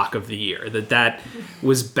the shock of the year. That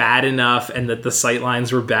was bad enough, and that the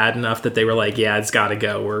sightlines were bad enough that they were like, yeah, it's got to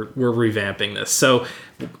go. We're revamping this. So,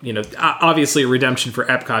 you know, obviously a redemption for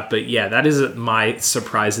Epcot, but yeah, that is my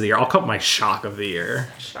surprise of the year. I'll call it my shock of the year.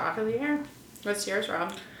 Shock of the year? What's yours,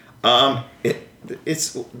 Rob?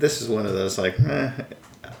 This is one of those like,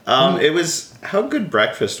 it was how good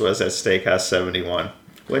breakfast was at Steakhouse 71.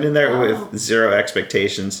 Went in there with zero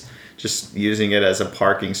expectations, just using it as a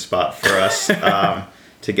parking spot for us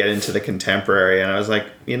to get into the Contemporary. And I was like,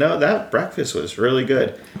 that breakfast was really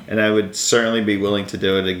good. And I would certainly be willing to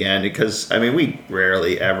do it again because, I mean, we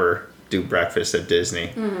rarely ever do breakfast at Disney.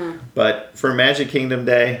 Mm-hmm. But for Magic Kingdom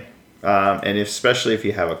Day, and especially if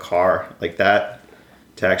you have a car like that,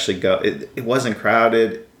 to actually go, it wasn't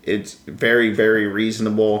crowded. It's very, very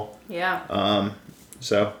reasonable. Yeah.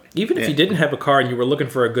 So even if you didn't have a car and you were looking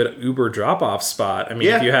for a good Uber drop-off spot, I mean,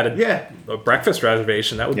 if you had a breakfast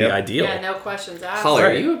reservation, that would be ideal. Yeah, no questions asked. Holly,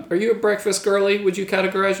 are you a breakfast girly? Would you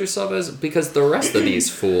categorize yourself as? Because the rest of these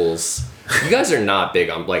fools, you guys are not big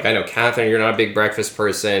on, like, I know Catherine, you're not a big breakfast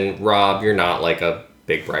person. Rob, you're not like a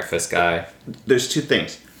big breakfast guy. There's two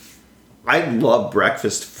things. I love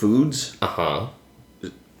breakfast foods.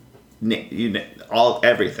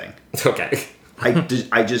 Everything. Okay.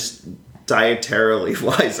 I just dietarily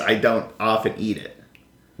wise, I don't often eat it.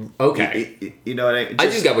 Okay. You know what I mean? I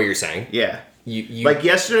just got what you're saying. Yeah. You like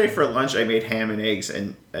yesterday for lunch, I made ham and eggs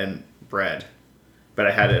and bread, but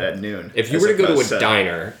I had it at noon. If you were to go to a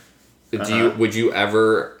diner, would you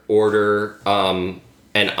ever order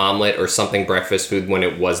an omelet or something breakfast food when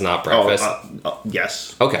it was not breakfast?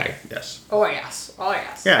 Yes. Okay. Yes. Oh yes.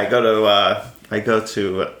 Yeah, I go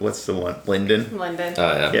to what's the one? Linden. Oh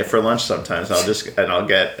yeah. Yeah, for lunch sometimes I'll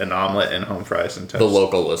get an omelet and home fries and toast. The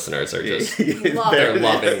local listeners are just they're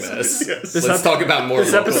loving this. Yes. Let's talk about more.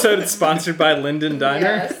 This episode is sponsored by Linden Diner.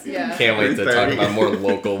 Yes. Yeah. Can't wait to talk about more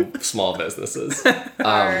local small businesses. All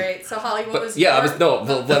right. So Holly, what was?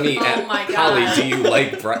 Let me. Oh my God. Holly, do you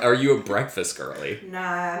like? Are you a breakfast girly? Nah,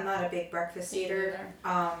 I'm not a big breakfast eater.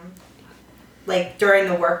 Like during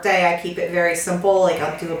the workday, I keep it very simple. Like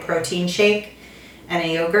I'll do a protein shake and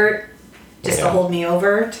a yogurt just to hold me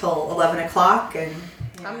over till 11 o'clock. And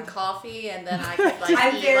I'm coffee, and then I could like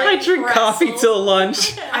I'm eat very- like I drink coffee pretzels. till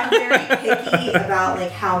lunch. I'm very picky about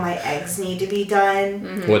like how my eggs need to be done.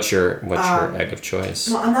 Mm-hmm. What's your egg of choice?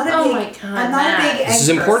 Well, I'm not a Oh big. my God, I'm not a big egg This is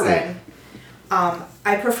important. person.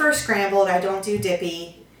 I prefer scrambled. I don't do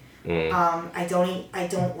dippy. Mm. I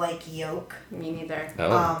don't like yolk. Me neither.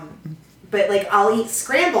 Oh. But like I'll eat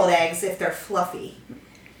scrambled eggs if they're fluffy.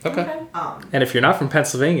 Okay. And if you're not from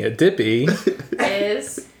Pennsylvania, dippy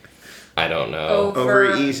Is I don't know.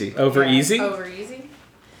 Over easy. over easy. Over easy.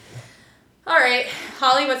 All right,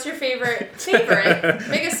 Holly, what's your favorite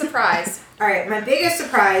biggest surprise? All right, my biggest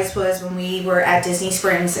surprise was when we were at Disney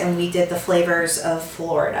Springs and we did the flavors of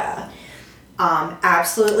Florida.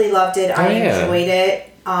 Absolutely loved it. I enjoyed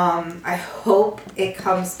it. I hope it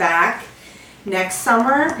comes back next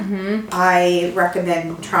summer. I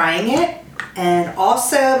recommend trying it. And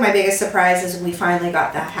also, my biggest surprise is we finally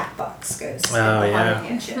got the Hatbox Ghost. Oh, yeah. Haunted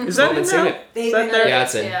Mansion. Is that Haven't in seen now? it. Is that there? Yeah,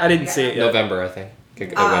 it's in Yeah. I didn't see it yet. November, I think.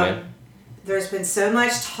 It went in. There's been so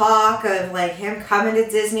much talk of like him coming to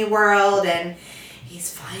Disney World, and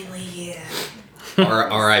he's finally here.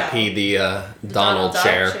 R.I.P. the Donald Duck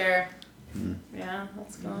chair. Yeah,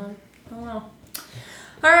 that's gone. Oh well.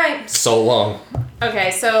 All right. So long. Okay,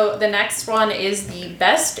 so the next one is the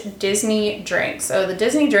best Disney drink. So the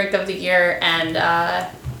Disney drink of the year, and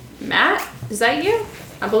Matt, is that you?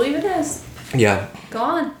 I believe it is. Yeah. Go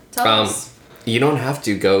on, tell us. You don't have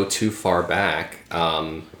to go too far back.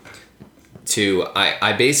 I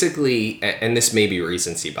basically, and this may be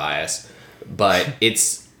recency bias, but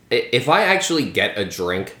if I actually get a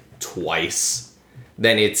drink twice,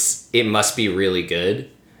 then it must be really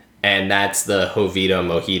good. And that's the Jovito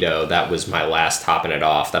Mojito. That was my last topping it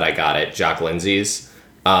off that I got at Jock Lindsay's.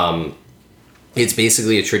 It's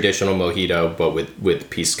basically a traditional mojito, but with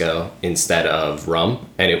pisco instead of rum,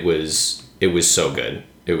 and it was so good.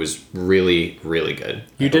 It was really, really good.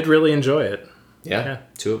 You did really enjoy it. Yeah,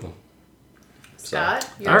 2 of them. Scott,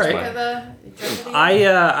 your All right. drink of the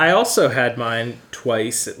year? I also had mine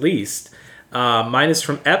twice at least. Mine is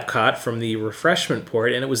from Epcot from the refreshment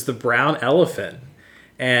port, and it was the Brown Elephant.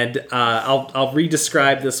 And I'll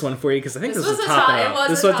re-describe this one for you because I think this was topping off.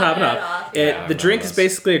 This one topping off. The drink is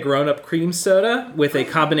basically a grown-up cream soda with a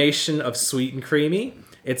combination of sweet and creamy.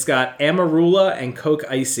 It's got Amarula and Coke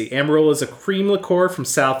Icy. Amarula is a cream liqueur from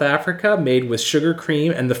South Africa made with sugar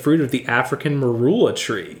cream and the fruit of the African marula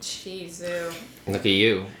tree. Jeez. Look at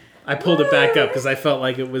you. I pulled it back up because I felt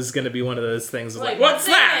like it was going to be one of those things. Like, what's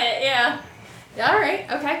in that? it? Yeah. All right.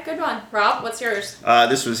 Okay. Good one. Rob, what's yours?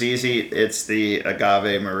 This was easy. It's the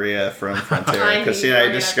Agave Maria from I Frontera. knew Because you were I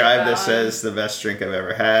gonna described pick this that one. as the best drink I've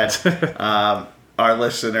ever had. Our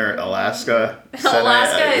listener, Alaska, Take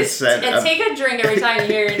a drink every time you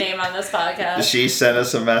hear your name on this podcast. she sent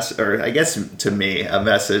us a message, or I guess to me, a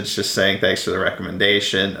message just saying thanks for the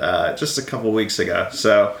recommendation just a couple weeks ago.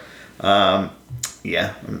 So,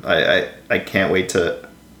 yeah, I can't wait to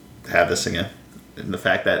have this again. And the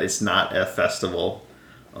fact that it's not a festival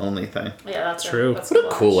only thing. Yeah, that's True. That's What a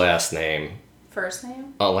cool ass name. First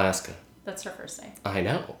name? Alaska. That's her first name. I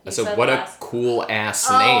know. You So said what last. a cool ass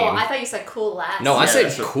Oh, name. I thought you said cool last. No, I Yeah, said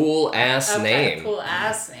that's what- cool ass okay, name. cool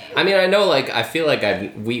ass name. I mean, I know, like, I feel like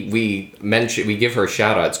we give her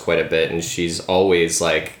shout outs quite a bit, and she's always,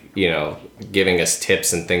 like, giving us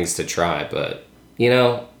tips and things to try, but,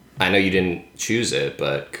 I know you didn't choose it,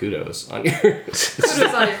 but kudos on your...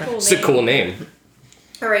 Kudos on your cool name. It's a cool name.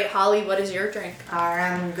 All right, Holly, what is your drink?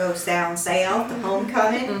 Goes down south, the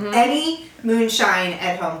homecoming. Any moonshine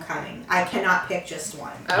at homecoming. I cannot pick just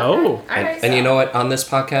one. Okay. Oh. All right, And you know what? On this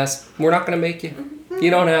podcast, we're not going to make you.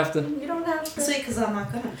 You don't have to. You don't have to. Sweet, because I'm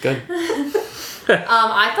not gonna. Good.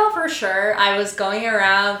 I thought for sure I was going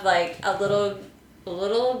around like a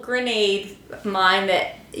little grenade mine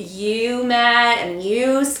that you, Matt, and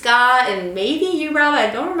you, Scott, and maybe you, Rob. I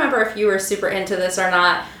don't remember if you were super into this or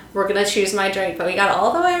not. We're gonna choose my drink, but we got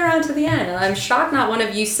all the way around to the end, and I'm shocked not one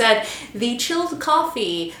of you said the chilled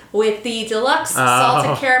coffee with the deluxe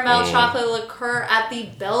salted caramel chocolate liqueur at the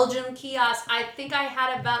Belgium kiosk. I think I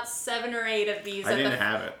had about 7 or 8 of these. I didn't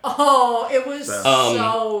have it. Oh, it was So-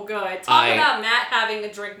 so good. Talk about Matt having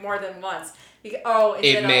a drink more than once.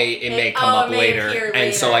 It may come up later,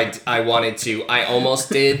 and so I wanted to. I almost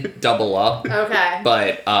did double up, Okay.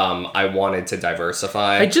 but I wanted to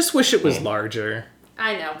diversify. I just wish it was larger.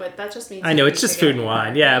 I know, but that just means I know, it's just food and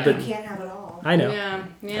wine. Yeah, but You can't have it all. I know.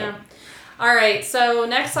 Yeah. All right. So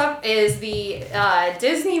next up is the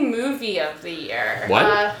Disney movie of the year.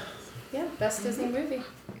 What? Yeah, best Disney movie.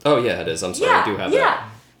 Oh yeah, it is. I'm sorry, I do have that.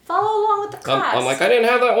 Follow along with the class. I'm like, I didn't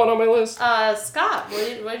have that one on my list. Scott,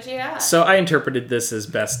 what did you have? So I interpreted this as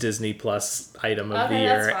best Disney Plus item of the Okay,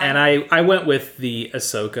 year, that's fine. and I went with the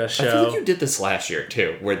Ahsoka I feel like show. you did this last year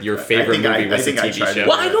too, where your favorite think I- movie was I think a I TV tried show. it.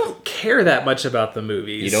 Well, I don't care that much about the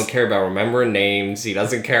movies. You don't care about remembering names. He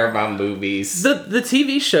doesn't care about movies. The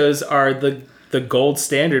TV shows are the gold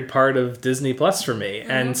standard part of Disney Plus for me,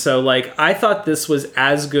 and so like I thought this was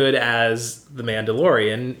as good as The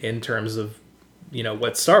Mandalorian in terms of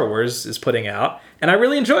what Star Wars is putting out, and I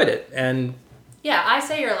really enjoyed it. And Yeah, I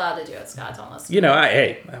say you're allowed to do it, Scott. Don't listen.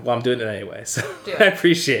 I'm doing it anyway, so Do it. I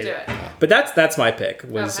appreciate Do it. it. But that's my pick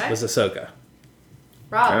was Okay. Ahsoka.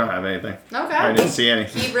 I don't Rob. have anything. Okay. I didn't see any.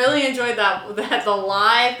 He really enjoyed that the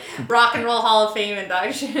live Rock and Roll Hall of Fame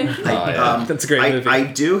induction. Oh, yeah. That's a great movie. I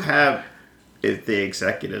do have if the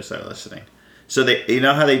executives that are listening. So they, you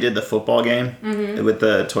know how they did the football game with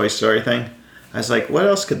the Toy Story thing? I was like, what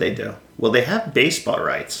else could they do? Well, they have baseball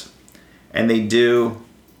rights, and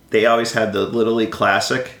they always have the Little League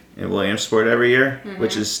Classic in Williamsport every year,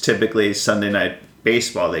 which is typically Sunday night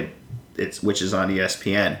baseball. Which is on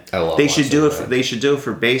ESPN. I love They should do it. watching that. They should do it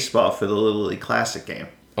for baseball for the Little League Classic game.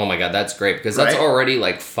 Oh my god, that's great because that's Right? already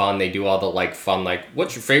like fun. They do all the like fun like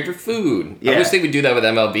what's your favorite food? I Yeah. wish they would do that with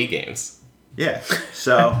MLB games. Yeah.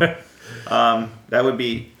 So that would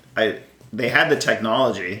be. They had the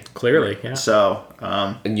technology. Clearly, yeah. So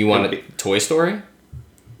And you want it'd a Toy Story?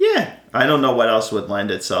 yeah, I don't know what else would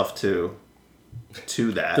lend itself to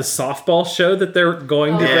that. The softball show that they're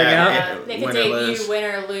going to Yeah, bring out. yeah. They could Win or debut lose. Win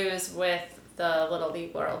or Lose with the Little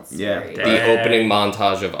League World Yeah. Series. Dang. The opening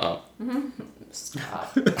montage of Up.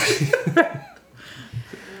 Stop.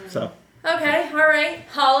 So Okay, all right,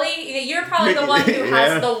 Holly, you're probably the one who Yeah.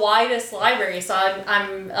 has the widest library, so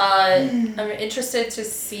I'm interested to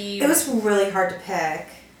see. It was really hard to pick,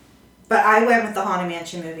 but I went with the Haunted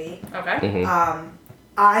Mansion movie. Okay. Mhm.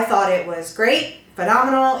 I thought it was great,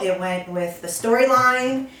 phenomenal. It went with the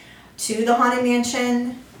storyline to the Haunted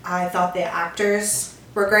Mansion. I thought the actors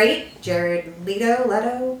were great. Jared Leto.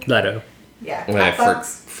 Leto. Yeah. And I thought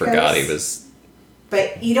forgot he Chris- was.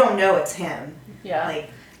 But you don't know it's him. Yeah. Like,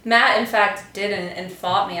 Matt, in fact, did and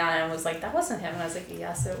fought me on it and was like, "That wasn't him," and I was like,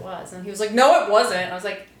 "Yes, it was," and he was like, "No, it wasn't." And I was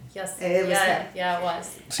like, "Yes, It was him. yeah, it was."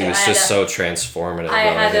 He And was I had just to- so transformative. I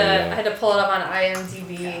had though, to I had to pull it up on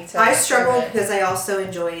IMDb. To I struggled prove it. because I also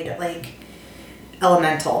enjoyed, like,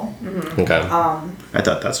 Elemental. Okay. I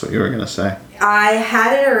thought that's what you were gonna say. I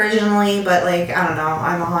had it originally, but, like, I don't know.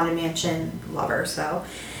 I'm a Haunted Mansion lover, so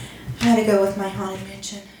I had to go with my Haunted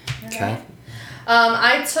Mansion. Okay.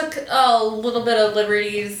 I took a little bit of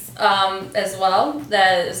liberties as well,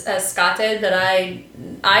 as Scott did, but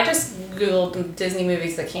I just Googled Disney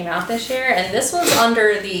movies that came out this year, and this was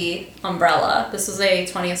under the umbrella. This was a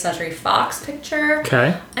 20th Century Fox picture,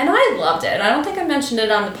 Okay. and I loved it. And I don't think I mentioned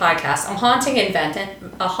it on the podcast. A Haunting in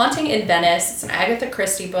Venice. It's an Agatha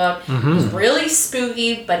Christie book. It was really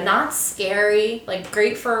spooky, but not scary. Like,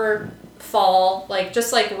 great for fall. Like,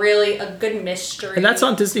 just like really a good mystery. And that's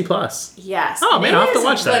on Disney Plus. Yes. Oh, and man, it I'll have to is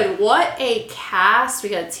watch that. good. What a cast. We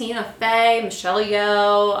got Tina Fey, Michelle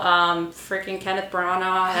Yeoh, freaking Kenneth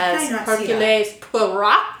Branagh as did I not see Hercules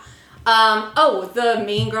Poirot. The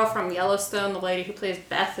main girl from Yellowstone, the lady who plays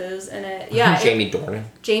Beth is in it. Yeah. Jamie Dornan.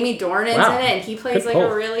 Jamie Dornan's Wow. in it, and he plays Good like pull.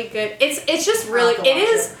 a really good. It's just really. I'll have to It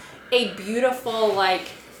watch is a beautiful, like.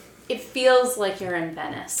 It feels like you're in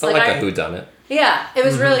Venice. I like a whodunit. Yeah, it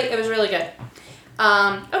was really good.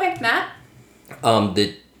 Okay, Matt.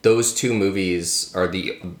 Those two movies are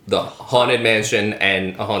the Haunted Mansion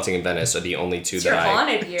and A Haunting in Venice are the only two It's that your I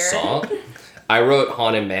haunted year. saw. I wrote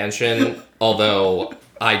Haunted Mansion, although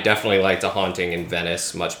I definitely liked A Haunting in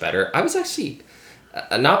Venice much better. I was actually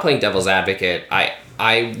not playing devil's advocate.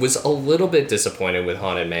 I was a little bit disappointed with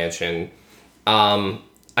Haunted Mansion.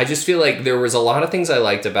 I just feel like there was a lot of things I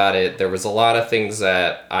liked about it. There was a lot of things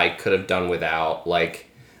that I could have done without. Like,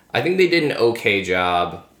 I think they did an okay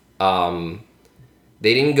job.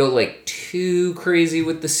 They didn't go like too crazy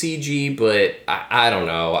with the CG, but I don't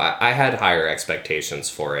know. I had higher expectations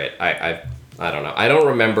for it. I don't know. I don't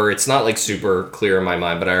remember. It's not like super clear in my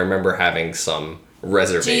mind, but I remember having some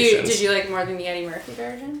reservations. Did you like more than the Eddie Murphy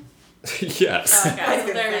version? Yes. Okay,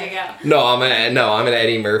 so there you go. No, I'm an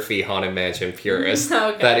Eddie Murphy Haunted Mansion purist.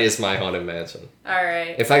 Okay. That is my Haunted Mansion. All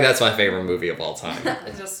right. In fact, that's my favorite movie of all time.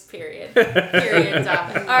 Just period. Period.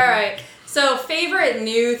 Stop. All right. So favorite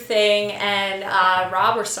new thing, and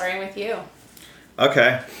Rob, we're starting with you.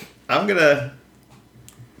 Okay, I'm gonna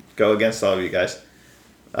go against all of you guys.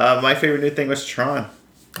 My favorite new thing was Tron.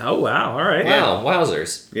 Oh, wow. All right. Wow,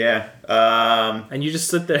 wowzers. Yeah. And you just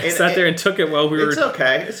sat there It- and took it while we were... It's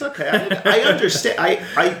okay. It's okay. I understand.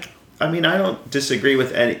 I mean, I don't disagree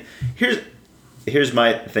with any. Here's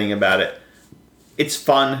my thing about it. It's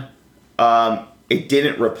fun. It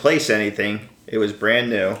didn't replace anything. It was brand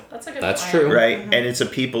new, That's a good. That's point. true. right? And it's a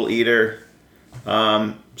people eater.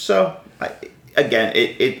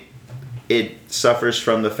 It suffers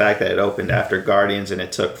from the fact that it opened after Guardians and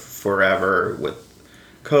it took forever with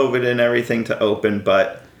COVID and everything to open.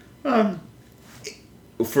 But I'm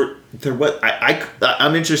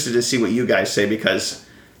interested to see what you guys say, because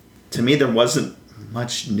to me there wasn't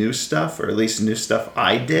much new stuff, or at least new stuff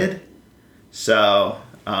I did. So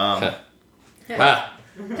Wow.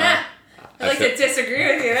 Ha. I'd like to disagree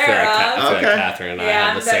with you I feel there, like, Rob. I feel like Okay. Catherine and I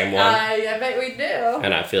have the same one. I bet we do.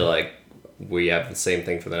 And I feel like we have the same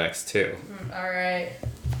thing for the next two. All right.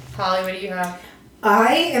 Holly, what do you have?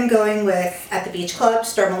 I am going with at the beach club,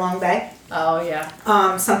 Stormalong Bay. Oh,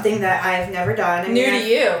 yeah. Something that I've never done. I New mean, to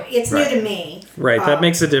you. It's Right. new to me. Right, that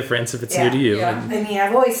makes a difference if it's new to you. Yeah. I mean,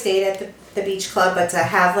 I've always stayed at the beach club, but to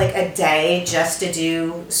have like a day just to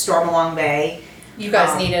do Stormalong Bay. You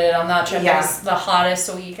guys needed it on that trip. Yeah. It was the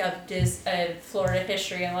hottest week of Florida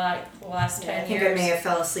history in like the last 10 I think years. I may have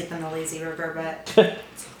fell asleep in the lazy river, but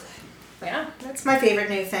Yeah. that's my favorite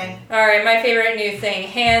new thing. All right, my favorite new thing,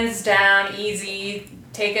 hands down, easy.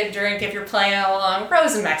 Take a drink if you're playing along.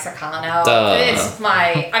 Rosa Mexicano. Duh. It's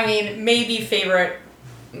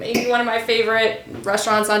maybe one of my favorite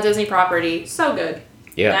restaurants on Disney property. So good.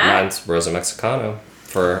 Yeah, Matt? mine's Rosa Mexicano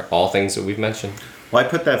for all things that we've mentioned. Well, I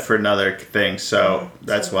put that for another thing, so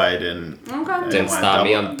that's why I didn't. Okay. Didn't want stop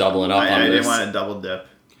me. double- I'm doubling up I on didn't this. want to double dip.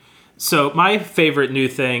 So my favorite new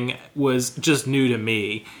thing was just new to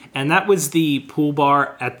me, and that was the pool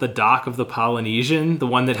bar at the dock of the Polynesian, the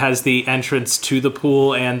one that has the entrance to the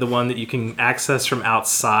pool and the one that you can access from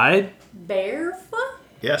outside. Barefoot?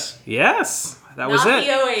 Yes. Yes, that was Not it.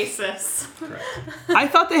 the Oasis. I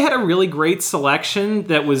thought they had a really great selection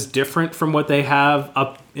that was different from what they have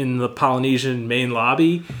up in the Polynesian main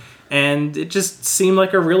lobby, and it just seemed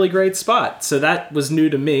like a really great spot. So that was new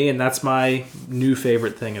to me, and that's my new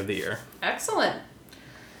favorite thing of the year. Excellent.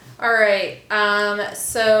 All right.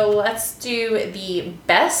 So let's do the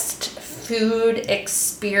best food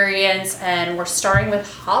experience, and we're starting with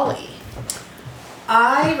Holly.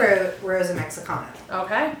 I wrote Rosa Mexicano.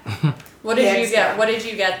 Okay. What did you Hands get? down. What did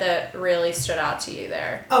you get that really stood out to you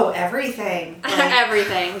there? Oh, everything. Like,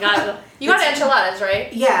 Everything. You got enchiladas,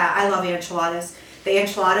 right? yeah, I love the enchiladas. The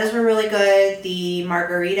enchiladas were really good. The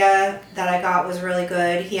margarita that I got was really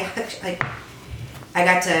good. He actually, I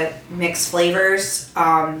got to mix flavors,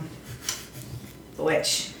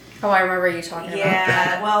 which Oh, I remember you talking about.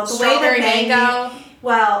 yeah. Well, the way Strawberry the menu, mango.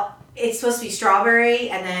 well, it's supposed to be strawberry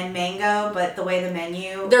and then mango, but the way the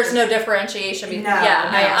menu. There's no differentiation. No, Yeah,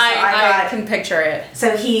 no, so I I got- can picture it.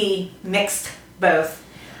 So he mixed both,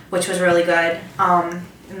 which was really good.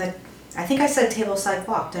 And I think I said tableside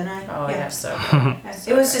guac, didn't I? Oh, yeah, so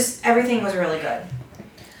It was just everything was really good.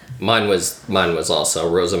 Mine was also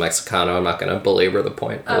Rosa Mexicano. I'm not gonna belabor the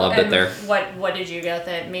point. I loved it and there. What did you get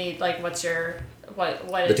that made what's your what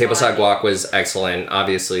The is tableside mine? guac was excellent.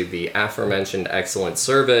 Obviously, the aforementioned excellent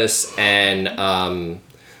service, and I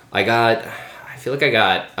feel like I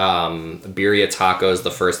got birria tacos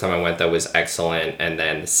the first time I went. That was excellent, and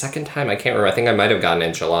then the second time I can't remember. I think I might have gotten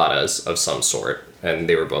enchiladas of some sort, and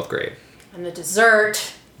they were both great. And the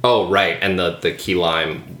dessert. Oh right, and the key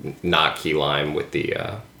lime, not key lime with the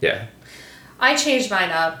yeah. I changed mine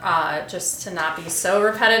up just to not be so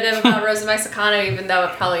repetitive about Rosa Mexicano, even though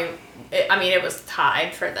it was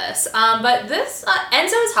tied for this. But this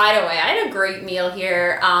Enzo's Hideaway, I had a great meal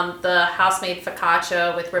here. The house-made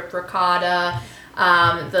focaccia with whipped ricotta,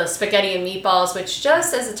 the spaghetti and meatballs, which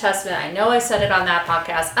just as a testament, I know I said it on that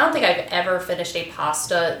podcast, I don't think I've ever finished a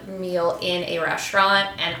pasta meal in a restaurant,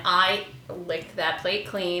 and I licked that plate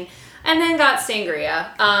clean. And then got sangria.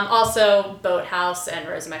 Also Boathouse and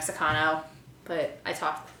Rosa Mexicano. But I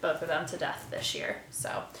talked both of them to death this year.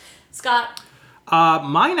 So, Scott.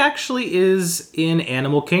 Mine actually is in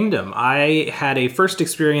Animal Kingdom. I had a first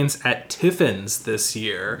experience at Tiffin's this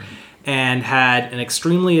year and had an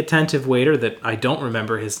extremely attentive waiter that I don't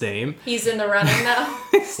remember his name. He's in the running now.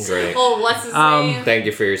 Great. Oh, what's his name? Thank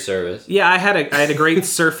you for your service. Yeah, I had a great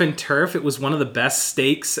surf and turf. It was one of the best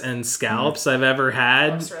steaks and scallops I've ever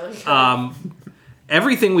had. Looks really good.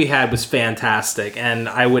 Everything we had was fantastic, and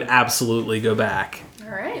I would absolutely go back. All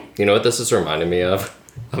right. You know what this is reminding me of?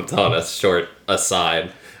 I'm telling a short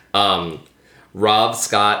aside. Rob,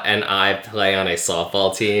 Scott, and I play on a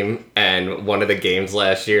softball team, and one of the games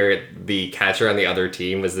last year, the catcher on the other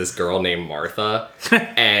team was this girl named Martha.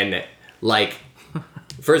 And,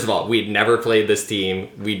 first of all, we'd never played this team.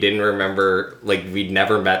 We didn't remember, we'd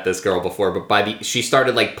never met this girl before, but she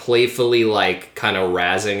started, playfully, kind of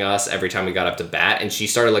razzing us every time we got up to bat, and she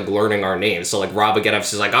started, learning our names. So, Rob would get up,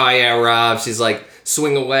 she's like, oh, yeah, Rob. She's like,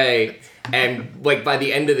 swing away. And, by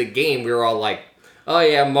the end of the game, we were all like, oh,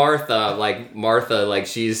 yeah, Martha. Martha,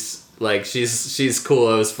 she's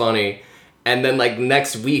cool. It was funny. And then,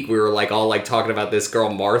 next week, we were, all, talking about this girl,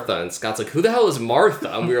 Martha. And Scott's like, who the hell is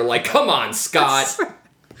Martha? And we were like, come on, Scott.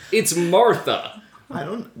 It's Martha. I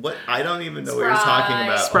don't even know what you're talking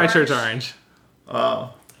about. Sprite Church Orange.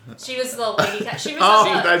 Oh. She was the lady catcher. She was Oh,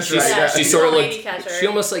 the, that's right, Yeah, yeah. she She was sort the of lady looked. catcher. She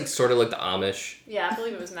almost sort of looked Amish. Yeah, I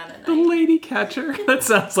believe it was Men at The Night. lady catcher. That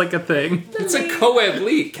sounds like a thing. It's a co-ed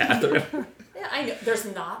lead, Catherine. Yeah, I know. There's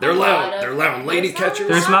not. They're a loud. lot of- They're loud lady there's catchers.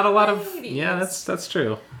 There's not a lot of. ladies. Yeah, that's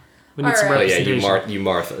true. We need All some right. Oh yeah, representation. you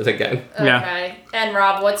Martha again. Yeah. Okay. And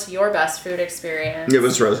Rob, what's your best food experience? It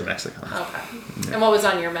was Rosa Mexican. Okay. And what was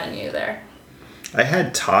on your menu there? I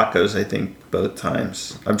had tacos, I think, both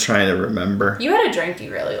times. I'm trying to remember. You had a drink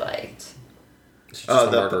you really liked. It's just Oh,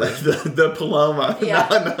 a margarita. the Paloma. Yeah.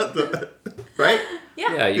 No, not the, right?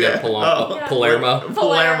 Yeah, you got Oh. Palermo.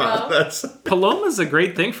 Palermo. That's. Paloma's a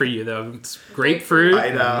great thing for you, though. It's grapefruit. I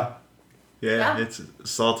know. Yeah, Yeah. it's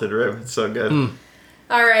salted rib. It's so good.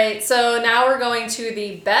 All right, so now we're going to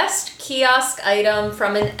the best kiosk item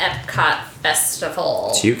from an Epcot festival.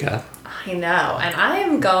 It's you, Kath. I know, and I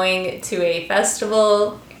am going to a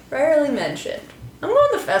festival rarely mentioned. I'm going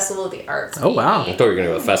to the Festival of the Arts. Oh, wow. I thought you were going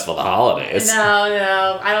to go to the Festival of the Holidays.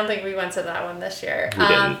 No, I don't think we went to that one this year. We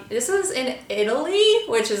didn't. This was in Italy,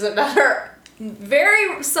 which is another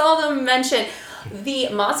very seldom mentioned. The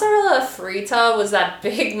mozzarella frita was that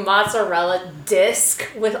big mozzarella disc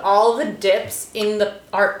with all the dips in the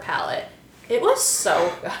art palette. It was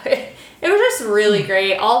so good. It was just really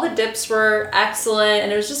great. All the dips were excellent,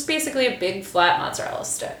 and it was just basically a big flat mozzarella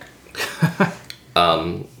stick.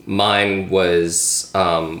 Mine was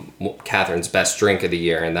Catherine's best drink of the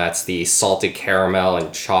year, and that's the salted caramel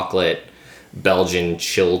and chocolate Belgian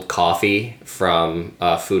chilled coffee from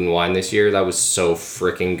Food and Wine this year. That was so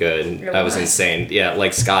freaking good. That was insane. Yeah,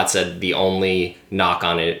 like Scott said, the only knock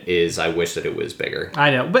on it is I wish that it was bigger. I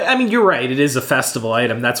know, but I mean, you're right. It is a festival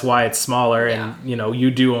item. That's why it's smaller, Yeah. and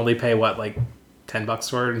you do only pay what, like $10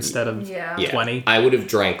 for it instead of Yeah. Yeah, 20. I would have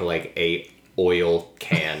drank like a oil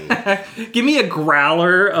can, Give me a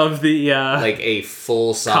growler of the. like a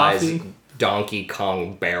full size Coffee. Donkey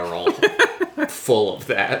Kong barrel full of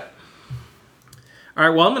that. All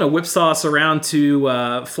right, well, I'm going to whipsaw us around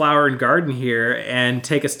to Flower and Garden here and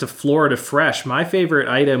take us to Florida Fresh. My favorite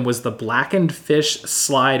item was the blackened fish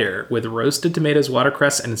slider with roasted tomatoes,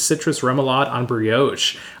 watercress, and citrus remoulade on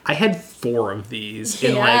brioche. I had 4 of these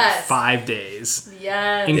in like Yes. 5 days. Yes.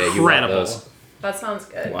 Yeah, you love Incredible. those. That sounds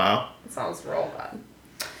good. Wow. That sounds real good.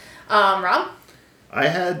 Rob? I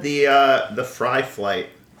had the fry flight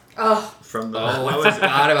Oh, from the. Oh, what I was it?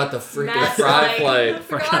 forgot about the freaking Matt's fry like, plate.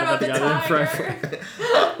 Forgot about the goddamn fry tiger.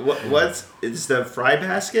 What's it's the fry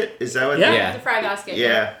basket? Is that what? Yeah. Yeah. The fry basket.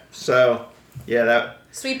 Yeah. So, yeah, that.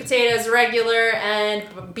 Sweet potatoes, regular, and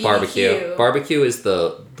BBQ. Barbecue is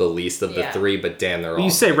the least of the Yeah. 3, but damn, they're all.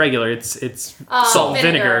 You say good. regular, it's Salt.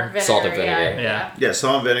 vinegar. Salt and vinegar. Yeah. Yeah,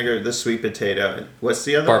 salt and vinegar, the sweet potato. What's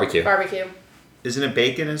the other? Barbecue. Barbecue. Isn't it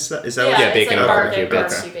bacon and stuff? Is that Yeah, what? Yeah, it's bacon like and barbecue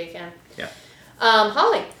barbecue bits. bacon. Yeah.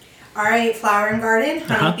 Holly. All right, Flower and Garden,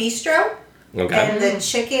 Honey Bistro, Okay. and the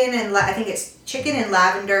chicken and I think it's chicken and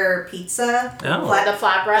lavender pizza. Oh. The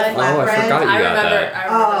flatbread. The Oh, I flatbread. forgot you I got remember. that. I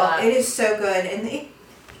remember Oh, that. it is so good, and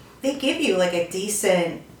they give you like a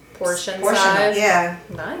decent Portion portion. size. Yeah.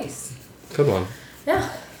 Nice. Good one. Yeah.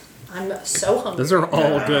 I'm so hungry. Those are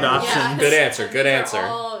all good options. Yeah. Good answer. Good These are answer.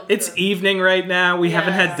 all It's good. evening right now. We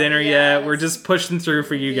haven't had Yes, dinner yet. yes. We're just pushing through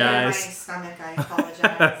for you Yeah, my guys. stomach. I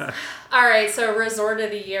apologize. All right, so resort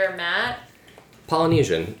of the year, Matt.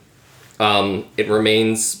 Polynesian. It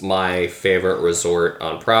remains my favorite resort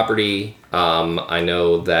on property. I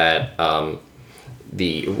know that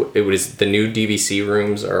the new DVC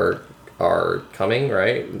rooms are coming,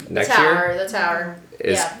 right? Next year. The tower.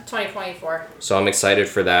 Is- Yeah, 2024. So I'm excited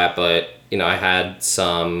for that, but I had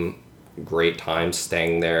some great times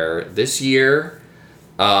staying there this year.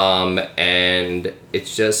 And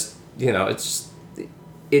it's just,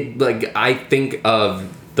 I think of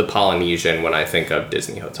the Polynesian when I think of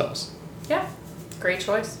Disney hotels. Yeah, great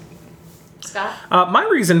choice. Scott? My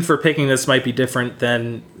reason for picking this might be different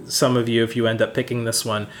than some of you if you end up picking this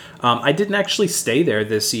one. I didn't actually stay there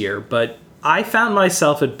this year, but I found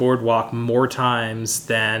myself at Boardwalk more times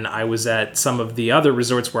than I was at some of the other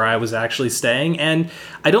resorts where I was actually staying, and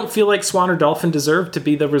I don't feel like Swan or Dolphin deserve to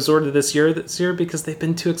be the resort of this year because they've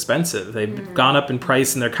been too expensive. They've gone up in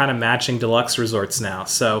price, and they're kind of matching deluxe resorts now.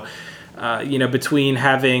 So, between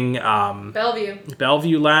having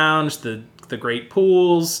Bellevue Lounge, the great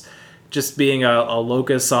pools, just being a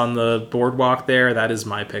locus on the boardwalk there, that is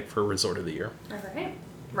my pick for resort of the year. All right.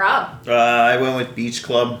 Rob? I went with Beach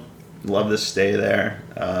Club. Love to stay there.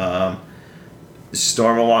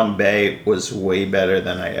 Stormalong Bay was way better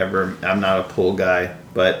than I'm not a pool guy,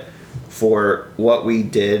 but for what we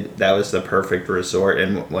did, that was the perfect resort.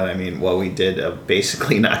 And what we did of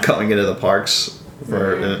basically not going into the parks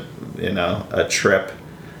for, a trip.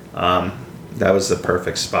 that was the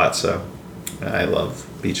perfect spot. So I love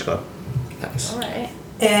Beach Club. Nice. All right.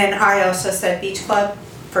 And I also said beach club.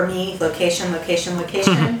 For me, location, location,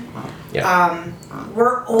 location. Yeah.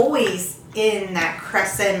 We're always in that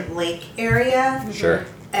Crescent Lake area. Sure.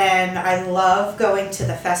 And I love going to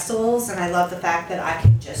the festivals, and I love the fact that I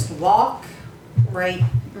can just walk right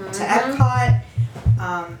to Epcot.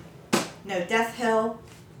 No Death Hill.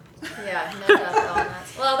 Yeah, no Death Hill.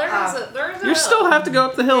 Well, there's a You still have to go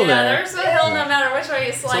up the hill yeah, there. there's a hill no matter which way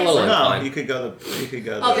you slice little it. Fine. No, you could go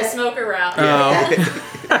the. Oh, the smoker route.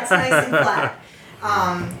 That's nice and flat.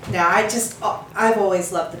 No, I've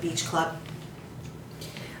always loved the beach club.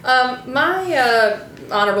 My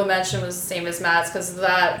honorable mention was the same as Matt's because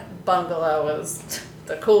that bungalow was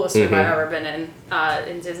the coolest room I've ever been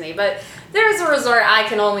in Disney. But there's a resort I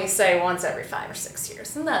can only say once every 5 or 6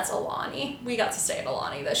 years, and that's Alani. We got to stay at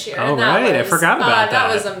Alani this year. Oh, and that right. I forgot about that.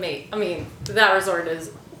 That was amazing. I mean, that resort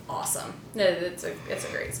is awesome. It's a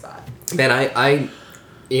great spot. Man, I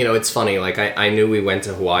it's funny, like I knew we went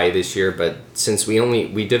to Hawaii this year, but since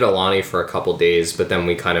we did Alani for a couple days, but then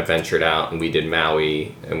we kind of ventured out and we did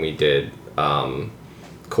Maui and we did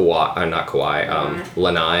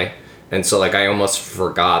Lanai. And so like I almost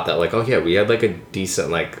forgot that like, oh yeah, we had like a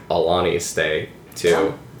decent like Alani stay too.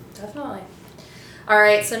 Yeah, definitely. All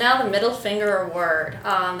right, so now the middle finger award.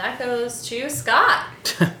 That goes to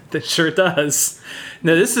Scott. That sure does.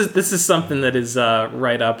 No, this is something that is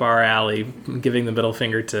right up our alley, giving the middle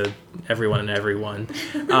finger to everyone and everyone.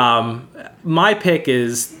 My pick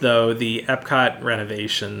is, though, the Epcot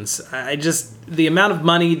renovations. The amount of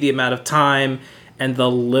money, the amount of time, and the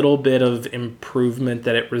little bit of improvement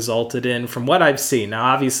that it resulted in from what I've seen. Now,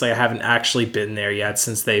 obviously, I haven't actually been there yet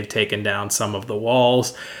since they've taken down some of the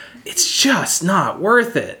walls. It's just not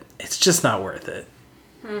worth it. It's just not worth it.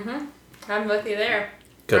 Mm-hmm. I'm with you there.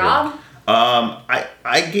 Good Rob?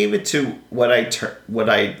 I gave it to what I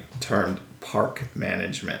termed park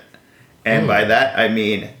management, and by that I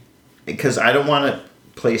mean because I don't want to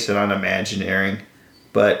place it on Imagineering,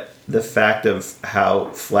 but the fact of how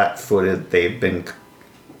flat-footed they've been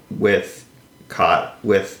with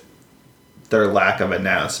their lack of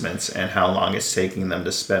announcements and how long it's taking them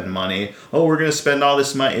to spend money. Oh, we're gonna spend all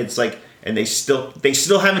this money. It's like, and they still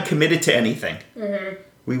haven't committed to anything. Mm-hmm.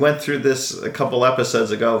 We went through this a couple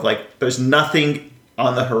episodes ago of like, there's nothing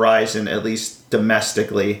on the horizon, at least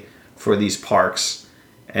domestically, for these parks,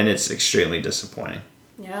 and it's extremely disappointing.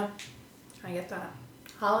 Yeah, I get that.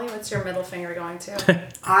 Holly, what's your middle finger going to?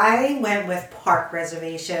 I went with park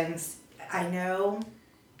reservations. I know.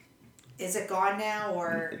 Is it gone now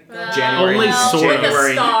or? January, Only sort with of.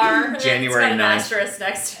 a star. January it's got an 9th. asterisk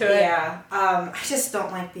next to it. Yeah. I just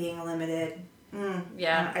don't like being limited.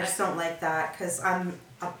 Yeah. I just don't like that because I'm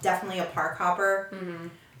definitely a park hopper.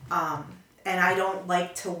 Mm-hmm. And I don't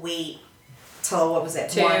like to wait till, what was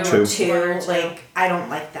it, Two. 1 Two. or 2. One or two. Like, I don't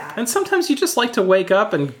like that. And sometimes you just like to wake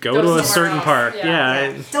up and go to a somewhere certain else. park.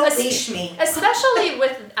 Yeah. Yeah. Don't leash me. Especially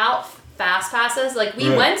without fast passes. Like, we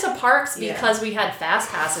went to parks because we had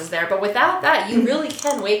fast passes there, but without that, you really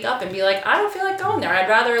can wake up and be like, I don't feel like going there. I'd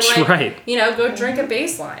rather, like, Right. Go drink a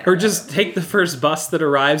baseline. Or just take the first bus that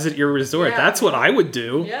arrives at your resort. Yeah. That's what I would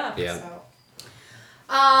do. Yeah. Yeah. So.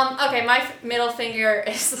 Okay, my middle finger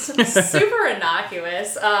is super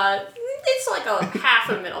innocuous. It's like a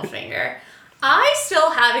half a middle finger. I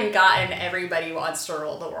still haven't gotten Everybody Wants to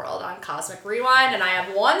Rule the World on Cosmic Rewind, and I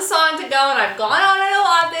have one song to go, and I've gone on it a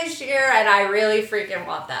lot this year, and I really freaking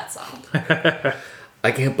want that song.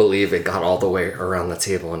 I can't believe it got all the way around the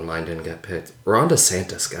table and mine didn't get picked. Ron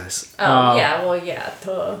DeSantis, guys. Oh, yeah, well, yeah,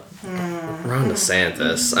 duh. Ron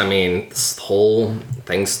DeSantis. I mean, this whole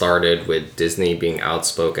thing started with Disney being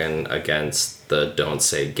outspoken against the Don't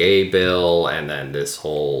Say Gay bill, and then this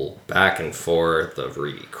whole back and forth of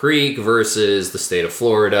Reedy Creek versus the state of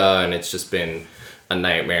Florida, and it's just been a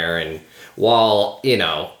nightmare. And while,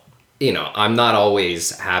 I'm not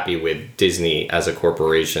always happy with Disney as a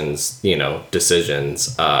corporation's,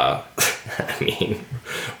 decisions. I mean,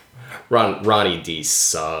 Ronnie D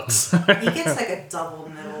sucks. He gets like a double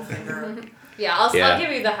middle finger. Yeah, I'll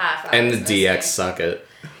give you the half. I And was the DX missing. suck it.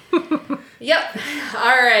 Yep.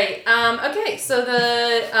 All right. Okay. So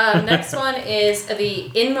the next one is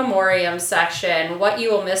the in memoriam section. What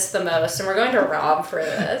you will miss the most, and we're going to Rob for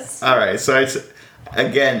this. All right, so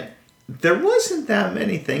again, there wasn't that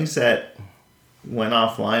many things that went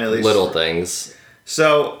offline, at least. Little things.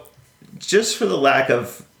 So, just for the lack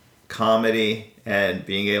of comedy and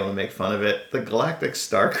being able to make fun of it, the Galactic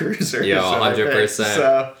Star Cruiser. Yo, is what I picked. 100%.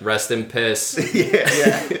 So, Rest in piss,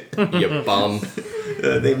 yeah. you bum.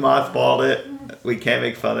 They mothballed it. We can't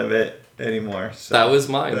make fun of it. anymore. So That was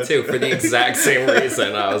mine too, for the exact same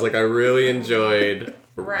reason. I was like, I really enjoyed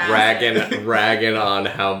ragging on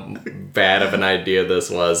how bad of an idea this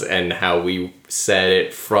was, and how we said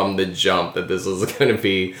it from the jump that this was going to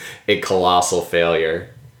be a colossal failure.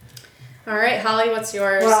 All right, Holly, what's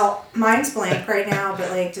yours? Well, mine's blank right now,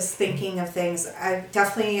 but like just thinking of things, I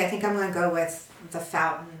think I'm gonna go with the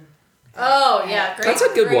fountain. Oh yeah, great. That's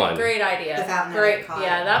a good one. Great idea. The fountain. Great. Epcot.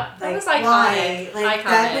 Yeah, that Like, was iconic. why? Like Iconic.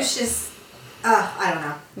 that was just, I don't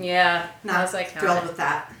know. Yeah, Not that was iconic. thrilled with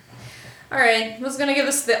that. All right, I was gonna give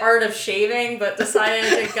us the art of shaving, but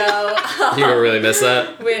decided to go You don't really miss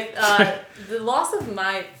that? with the loss of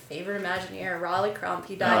my favorite Imagineer, Raleigh Crump.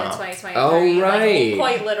 He died in 2023. Oh, right. Like,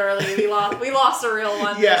 quite literally, we lost a real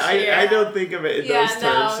one. Yeah, this year. I don't think of it in Yeah, those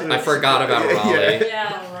no. terms. I forgot about Raleigh.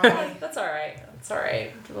 Yeah, Raleigh, that's all right. It's all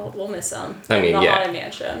right. We'll miss him. I mean, in the yeah. Haunted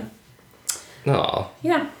Mansion. No.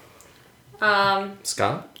 Yeah.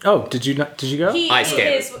 Scott? Oh, did you go? I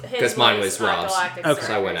skipped, his 'cause mine was Rob's. Galactic Okay.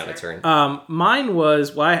 So I went out of turn. Mine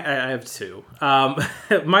was, well, I have two.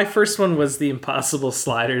 My first one was the Impossible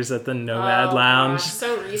Sliders at the Nomad Oh, Lounge. gosh,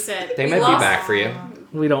 so recent. They We might be lost- back for you.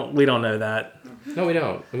 We don't know that. No, we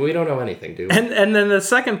don't. We don't know anything, do we? And then the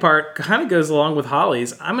second part kind of goes along with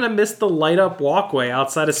Holly's. I'm gonna miss the light up walkway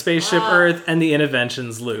outside of Spaceship Earth and the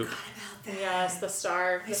Interventions loop. Yes, the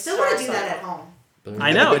star. I still want to do that at home.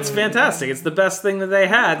 I know, it's fantastic. It's the best thing that they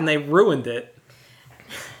had, and they ruined it.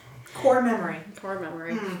 Core memory. Core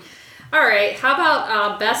memory. All right. How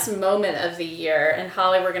about best moment of the year? And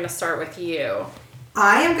Holly, we're going to start with you.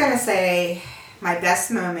 I am going to say my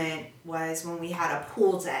best moment was when we had a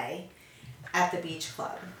pool day at the beach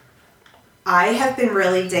club. I have been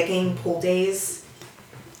really digging pool days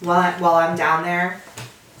while I'm down there.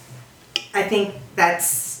 I think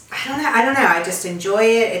that's, I don't know. I just enjoy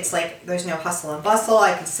it. It's like there's no hustle and bustle.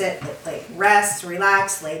 I can sit, like rest,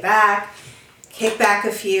 relax, lay back, kick back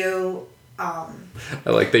a few. I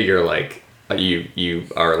like that you're like, you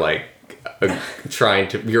are like trying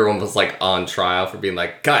to, you're almost like on trial for being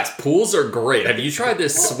like, guys, pools are great. Have you tried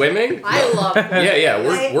this swimming? I love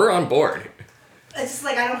Yeah, we're on board. It's just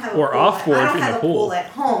like I don't have a Or pool. off board I don't in have the a pool. pool at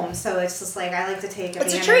home, so it's just like I like to take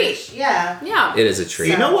It's a advantage. treat. Yeah. Yeah. It is a treat.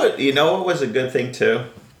 You know what? You know what was a good thing too,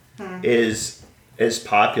 is as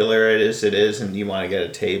popular as it is, and you want to get a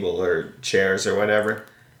table or chairs or whatever.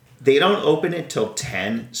 They don't open it till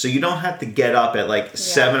 10, so you don't have to get up at like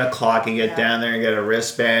 7 o'clock and get down there and get a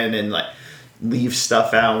wristband and like leave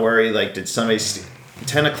stuff out and worry like did somebody.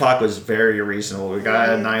 10 o'clock was very reasonable. We got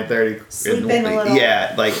at 9:30. Sleep in a little.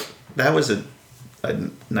 Yeah, like that was a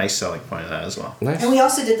nice selling point of that as well. Nice. And we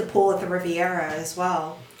also did the pool at the Riviera as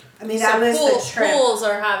well. I mean, that So was the trip. pools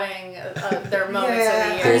are having their moments of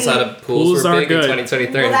the year. Pools out of pools Pools were are big good. in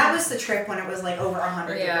 2023. Well, that was the trip when it was like over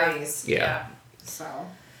 100 Yeah. degrees. Yeah. So.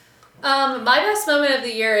 My best moment of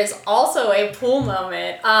the year is also a pool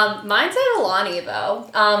moment. Mine's at Alani though.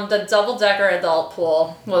 The double-decker adult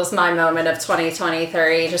pool was my moment of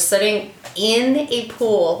 2023. Just sitting in a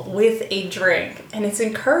pool with a drink, and it's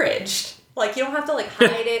encouraged. Like you don't have to like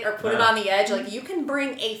hide it or put it on the edge. Like you can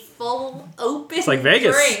bring a full open It's like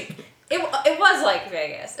Vegas. drink. It was like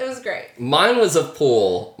Vegas. It was great. Mine was a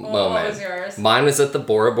pool What moment. was yours? Mine was at the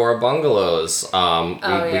Bora Bora Bungalows. We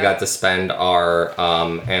yeah. got to spend our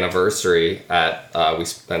anniversary at. We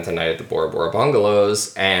spent a night at the Bora Bora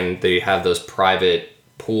Bungalows, and they have those private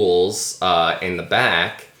pools in the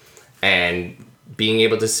back, and being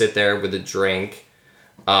able to sit there with a drink.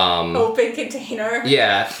 Open container.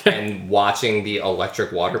 Yeah, and watching the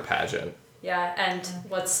electric water pageant. Yeah, and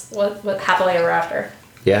what happily ever after.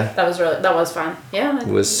 Yeah, That was fun. Yeah. it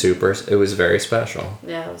was super. It was very special.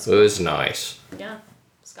 Yeah, it was It was nice. yeah.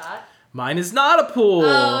 Scott? Mine is not a pool.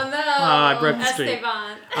 Oh no. I broke the streak.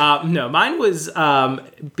 Esteban. No, mine was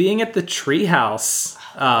being at the treehouse.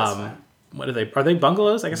 What are they? Are they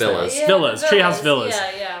bungalows? I guess Villas. they're villas. Treehouse villas.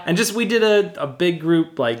 Yeah, yeah. And just we did a big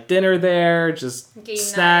group like dinner there, just Game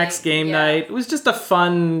snacks, night, game yeah. night. It was just a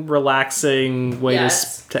fun, relaxing way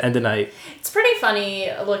Yes. to end the night. It's pretty funny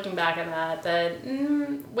looking back at that.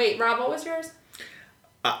 Wait, Rob, what was yours?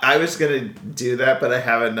 I was gonna do that, but I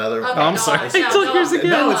have another. Okay, I'm go sorry. on. I took go yours on. again.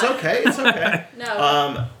 No, Go it's on. okay. It's okay.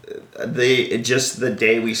 No. The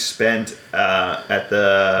day we spent at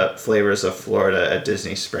the Flavors of Florida at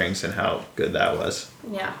Disney Springs and how good that was.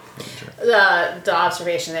 Yeah. The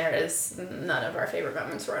observation there is none of our favorite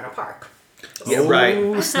moments were in a park. Yeah, right.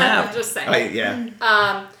 Ooh, snap. Just saying. Yeah.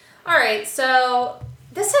 All right, so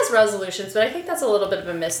this has resolutions, but I think that's a little bit of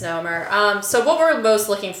a misnomer. So what we're most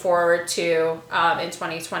looking forward to in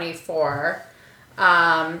 2024.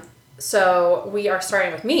 So we are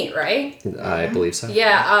starting with meat, right? I believe so.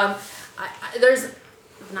 Yeah. There's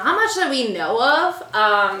Not much that we know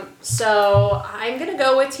of. So I'm gonna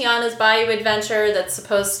go with Tiana's Bayou Adventure. That's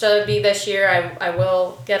supposed to be this year. I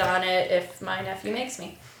will get on it if my nephew makes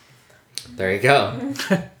me. There you go.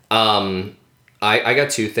 I got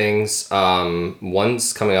two things.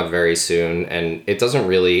 One's coming up very soon, and it doesn't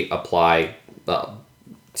really apply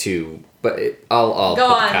to, but I'll Go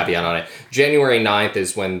put on. the caveat on it. January 9th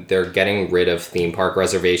is when they're getting rid of theme park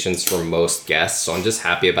reservations for most guests, so I'm just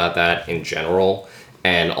happy about that in general.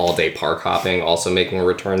 And all-day park hopping also making a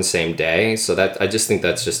return same day, so that I just think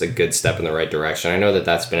that's just a good step in the right direction. I know that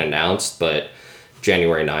that's been announced, but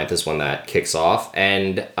January 9th is when that kicks off,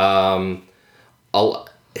 and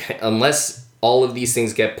unless all of these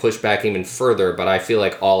things get pushed back even further, but I feel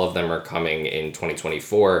like all of them are coming in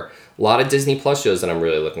 2024. A lot of Disney Plus shows that I'm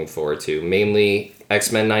really looking forward to, mainly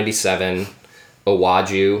X-Men 97,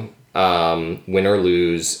 Owaju, Win or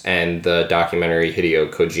Lose, and the documentary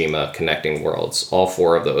Hideo Kojima Connecting Worlds. All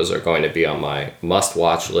four of those are going to be on my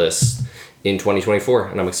must-watch list in 2024,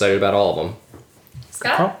 and I'm excited about all of them.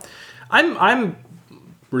 Scott? I'm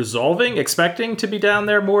expecting to be down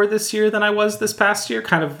there more this year than I was this past year.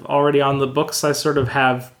 Kind of already on the books. I sort of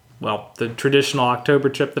have, the traditional October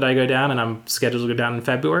trip that I go down, and I'm scheduled to go down in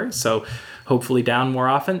February. So hopefully down more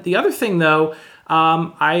often. The other thing, though,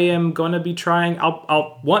 I am going to be trying,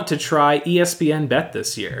 I'll want to try ESPN Bet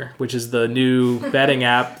this year, which is the new betting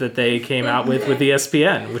app that they came out with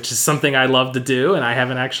ESPN, which is something I love to do, and I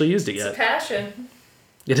haven't actually used it yet. It's a passion.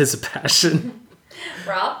 It is a passion.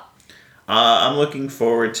 Rob? I'm looking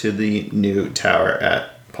forward to the new tower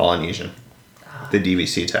at Polynesian, the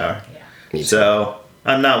DVC tower. Yeah. So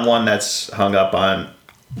I'm not one that's hung up on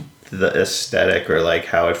the aesthetic or like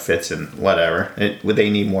how it fits and whatever. They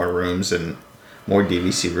need more rooms, and more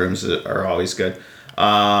DVC rooms are always good.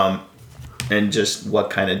 And just what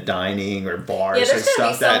kind of dining or bars Yeah, and there's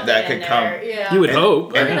gonna be stuff that something could in come. there. Yeah. You would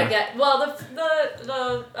hope. We're yeah. gonna get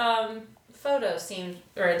the photo seems,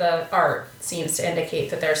 or the art seems to indicate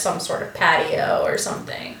that there's some sort of patio or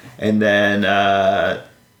something. And then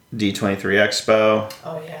D23 Expo.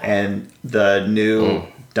 Oh yeah. And the new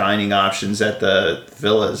dining options at the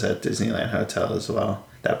villas at Disneyland Hotel as well.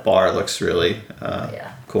 That bar looks really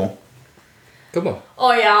cool. Good one.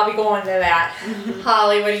 Oh yeah, I'll be going to that.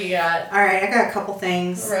 Holly, what do you got? All right, I got a couple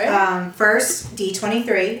things. Right. First,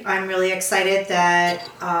 D23. I'm really excited that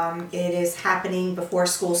it is happening before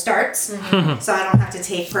school starts, so I don't have to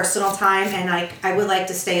take personal time, and I would like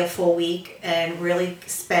to stay a full week and really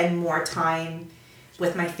spend more time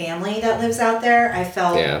with my family that lives out there. I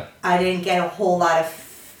felt I didn't get a whole lot of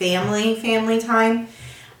family time.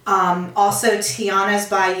 Also, Tiana's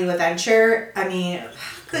Bayou Adventure. I mean,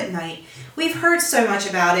 good night. We've heard so much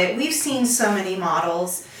about it. We've seen so many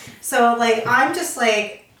models. So, I'm just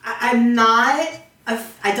I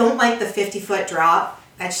don't like the 50-foot drop.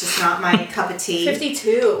 That's just not my cup of tea.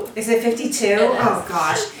 52. Is it 52? Oh,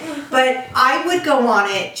 gosh. But I would go on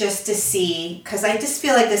it just to see, because I just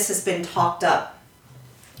feel like this has been talked up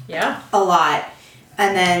Yeah. a lot.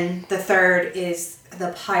 And then the third is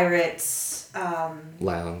the Pirates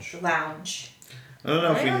Lounge. I don't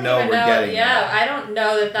know if I we don't know even we're getting Yeah, that. I don't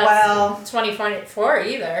know that that's Well- 2024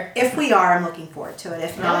 either. If we are, I'm looking forward to it.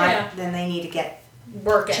 If Oh, not, yeah. then they need to get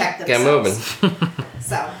Working. checked Get themselves. moving.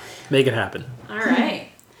 So, Make it happen. All right.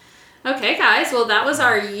 Okay, guys. Well, that was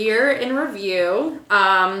our year in review.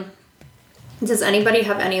 Does anybody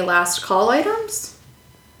have any last call items?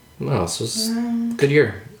 No, this was a good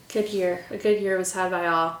year. Good year. A good year was had by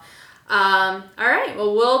all. All right.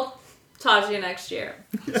 Well, we'll talk to you next year.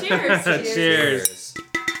 Cheers. Cheers.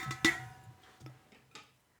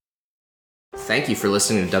 Thank you for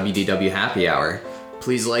listening to WDW Happy Hour.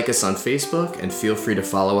 Please like us on Facebook and feel free to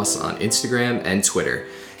follow us on Instagram and Twitter.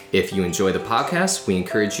 If you enjoy the podcast, we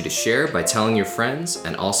encourage you to share by telling your friends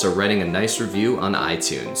and also writing a nice review on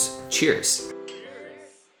iTunes. Cheers.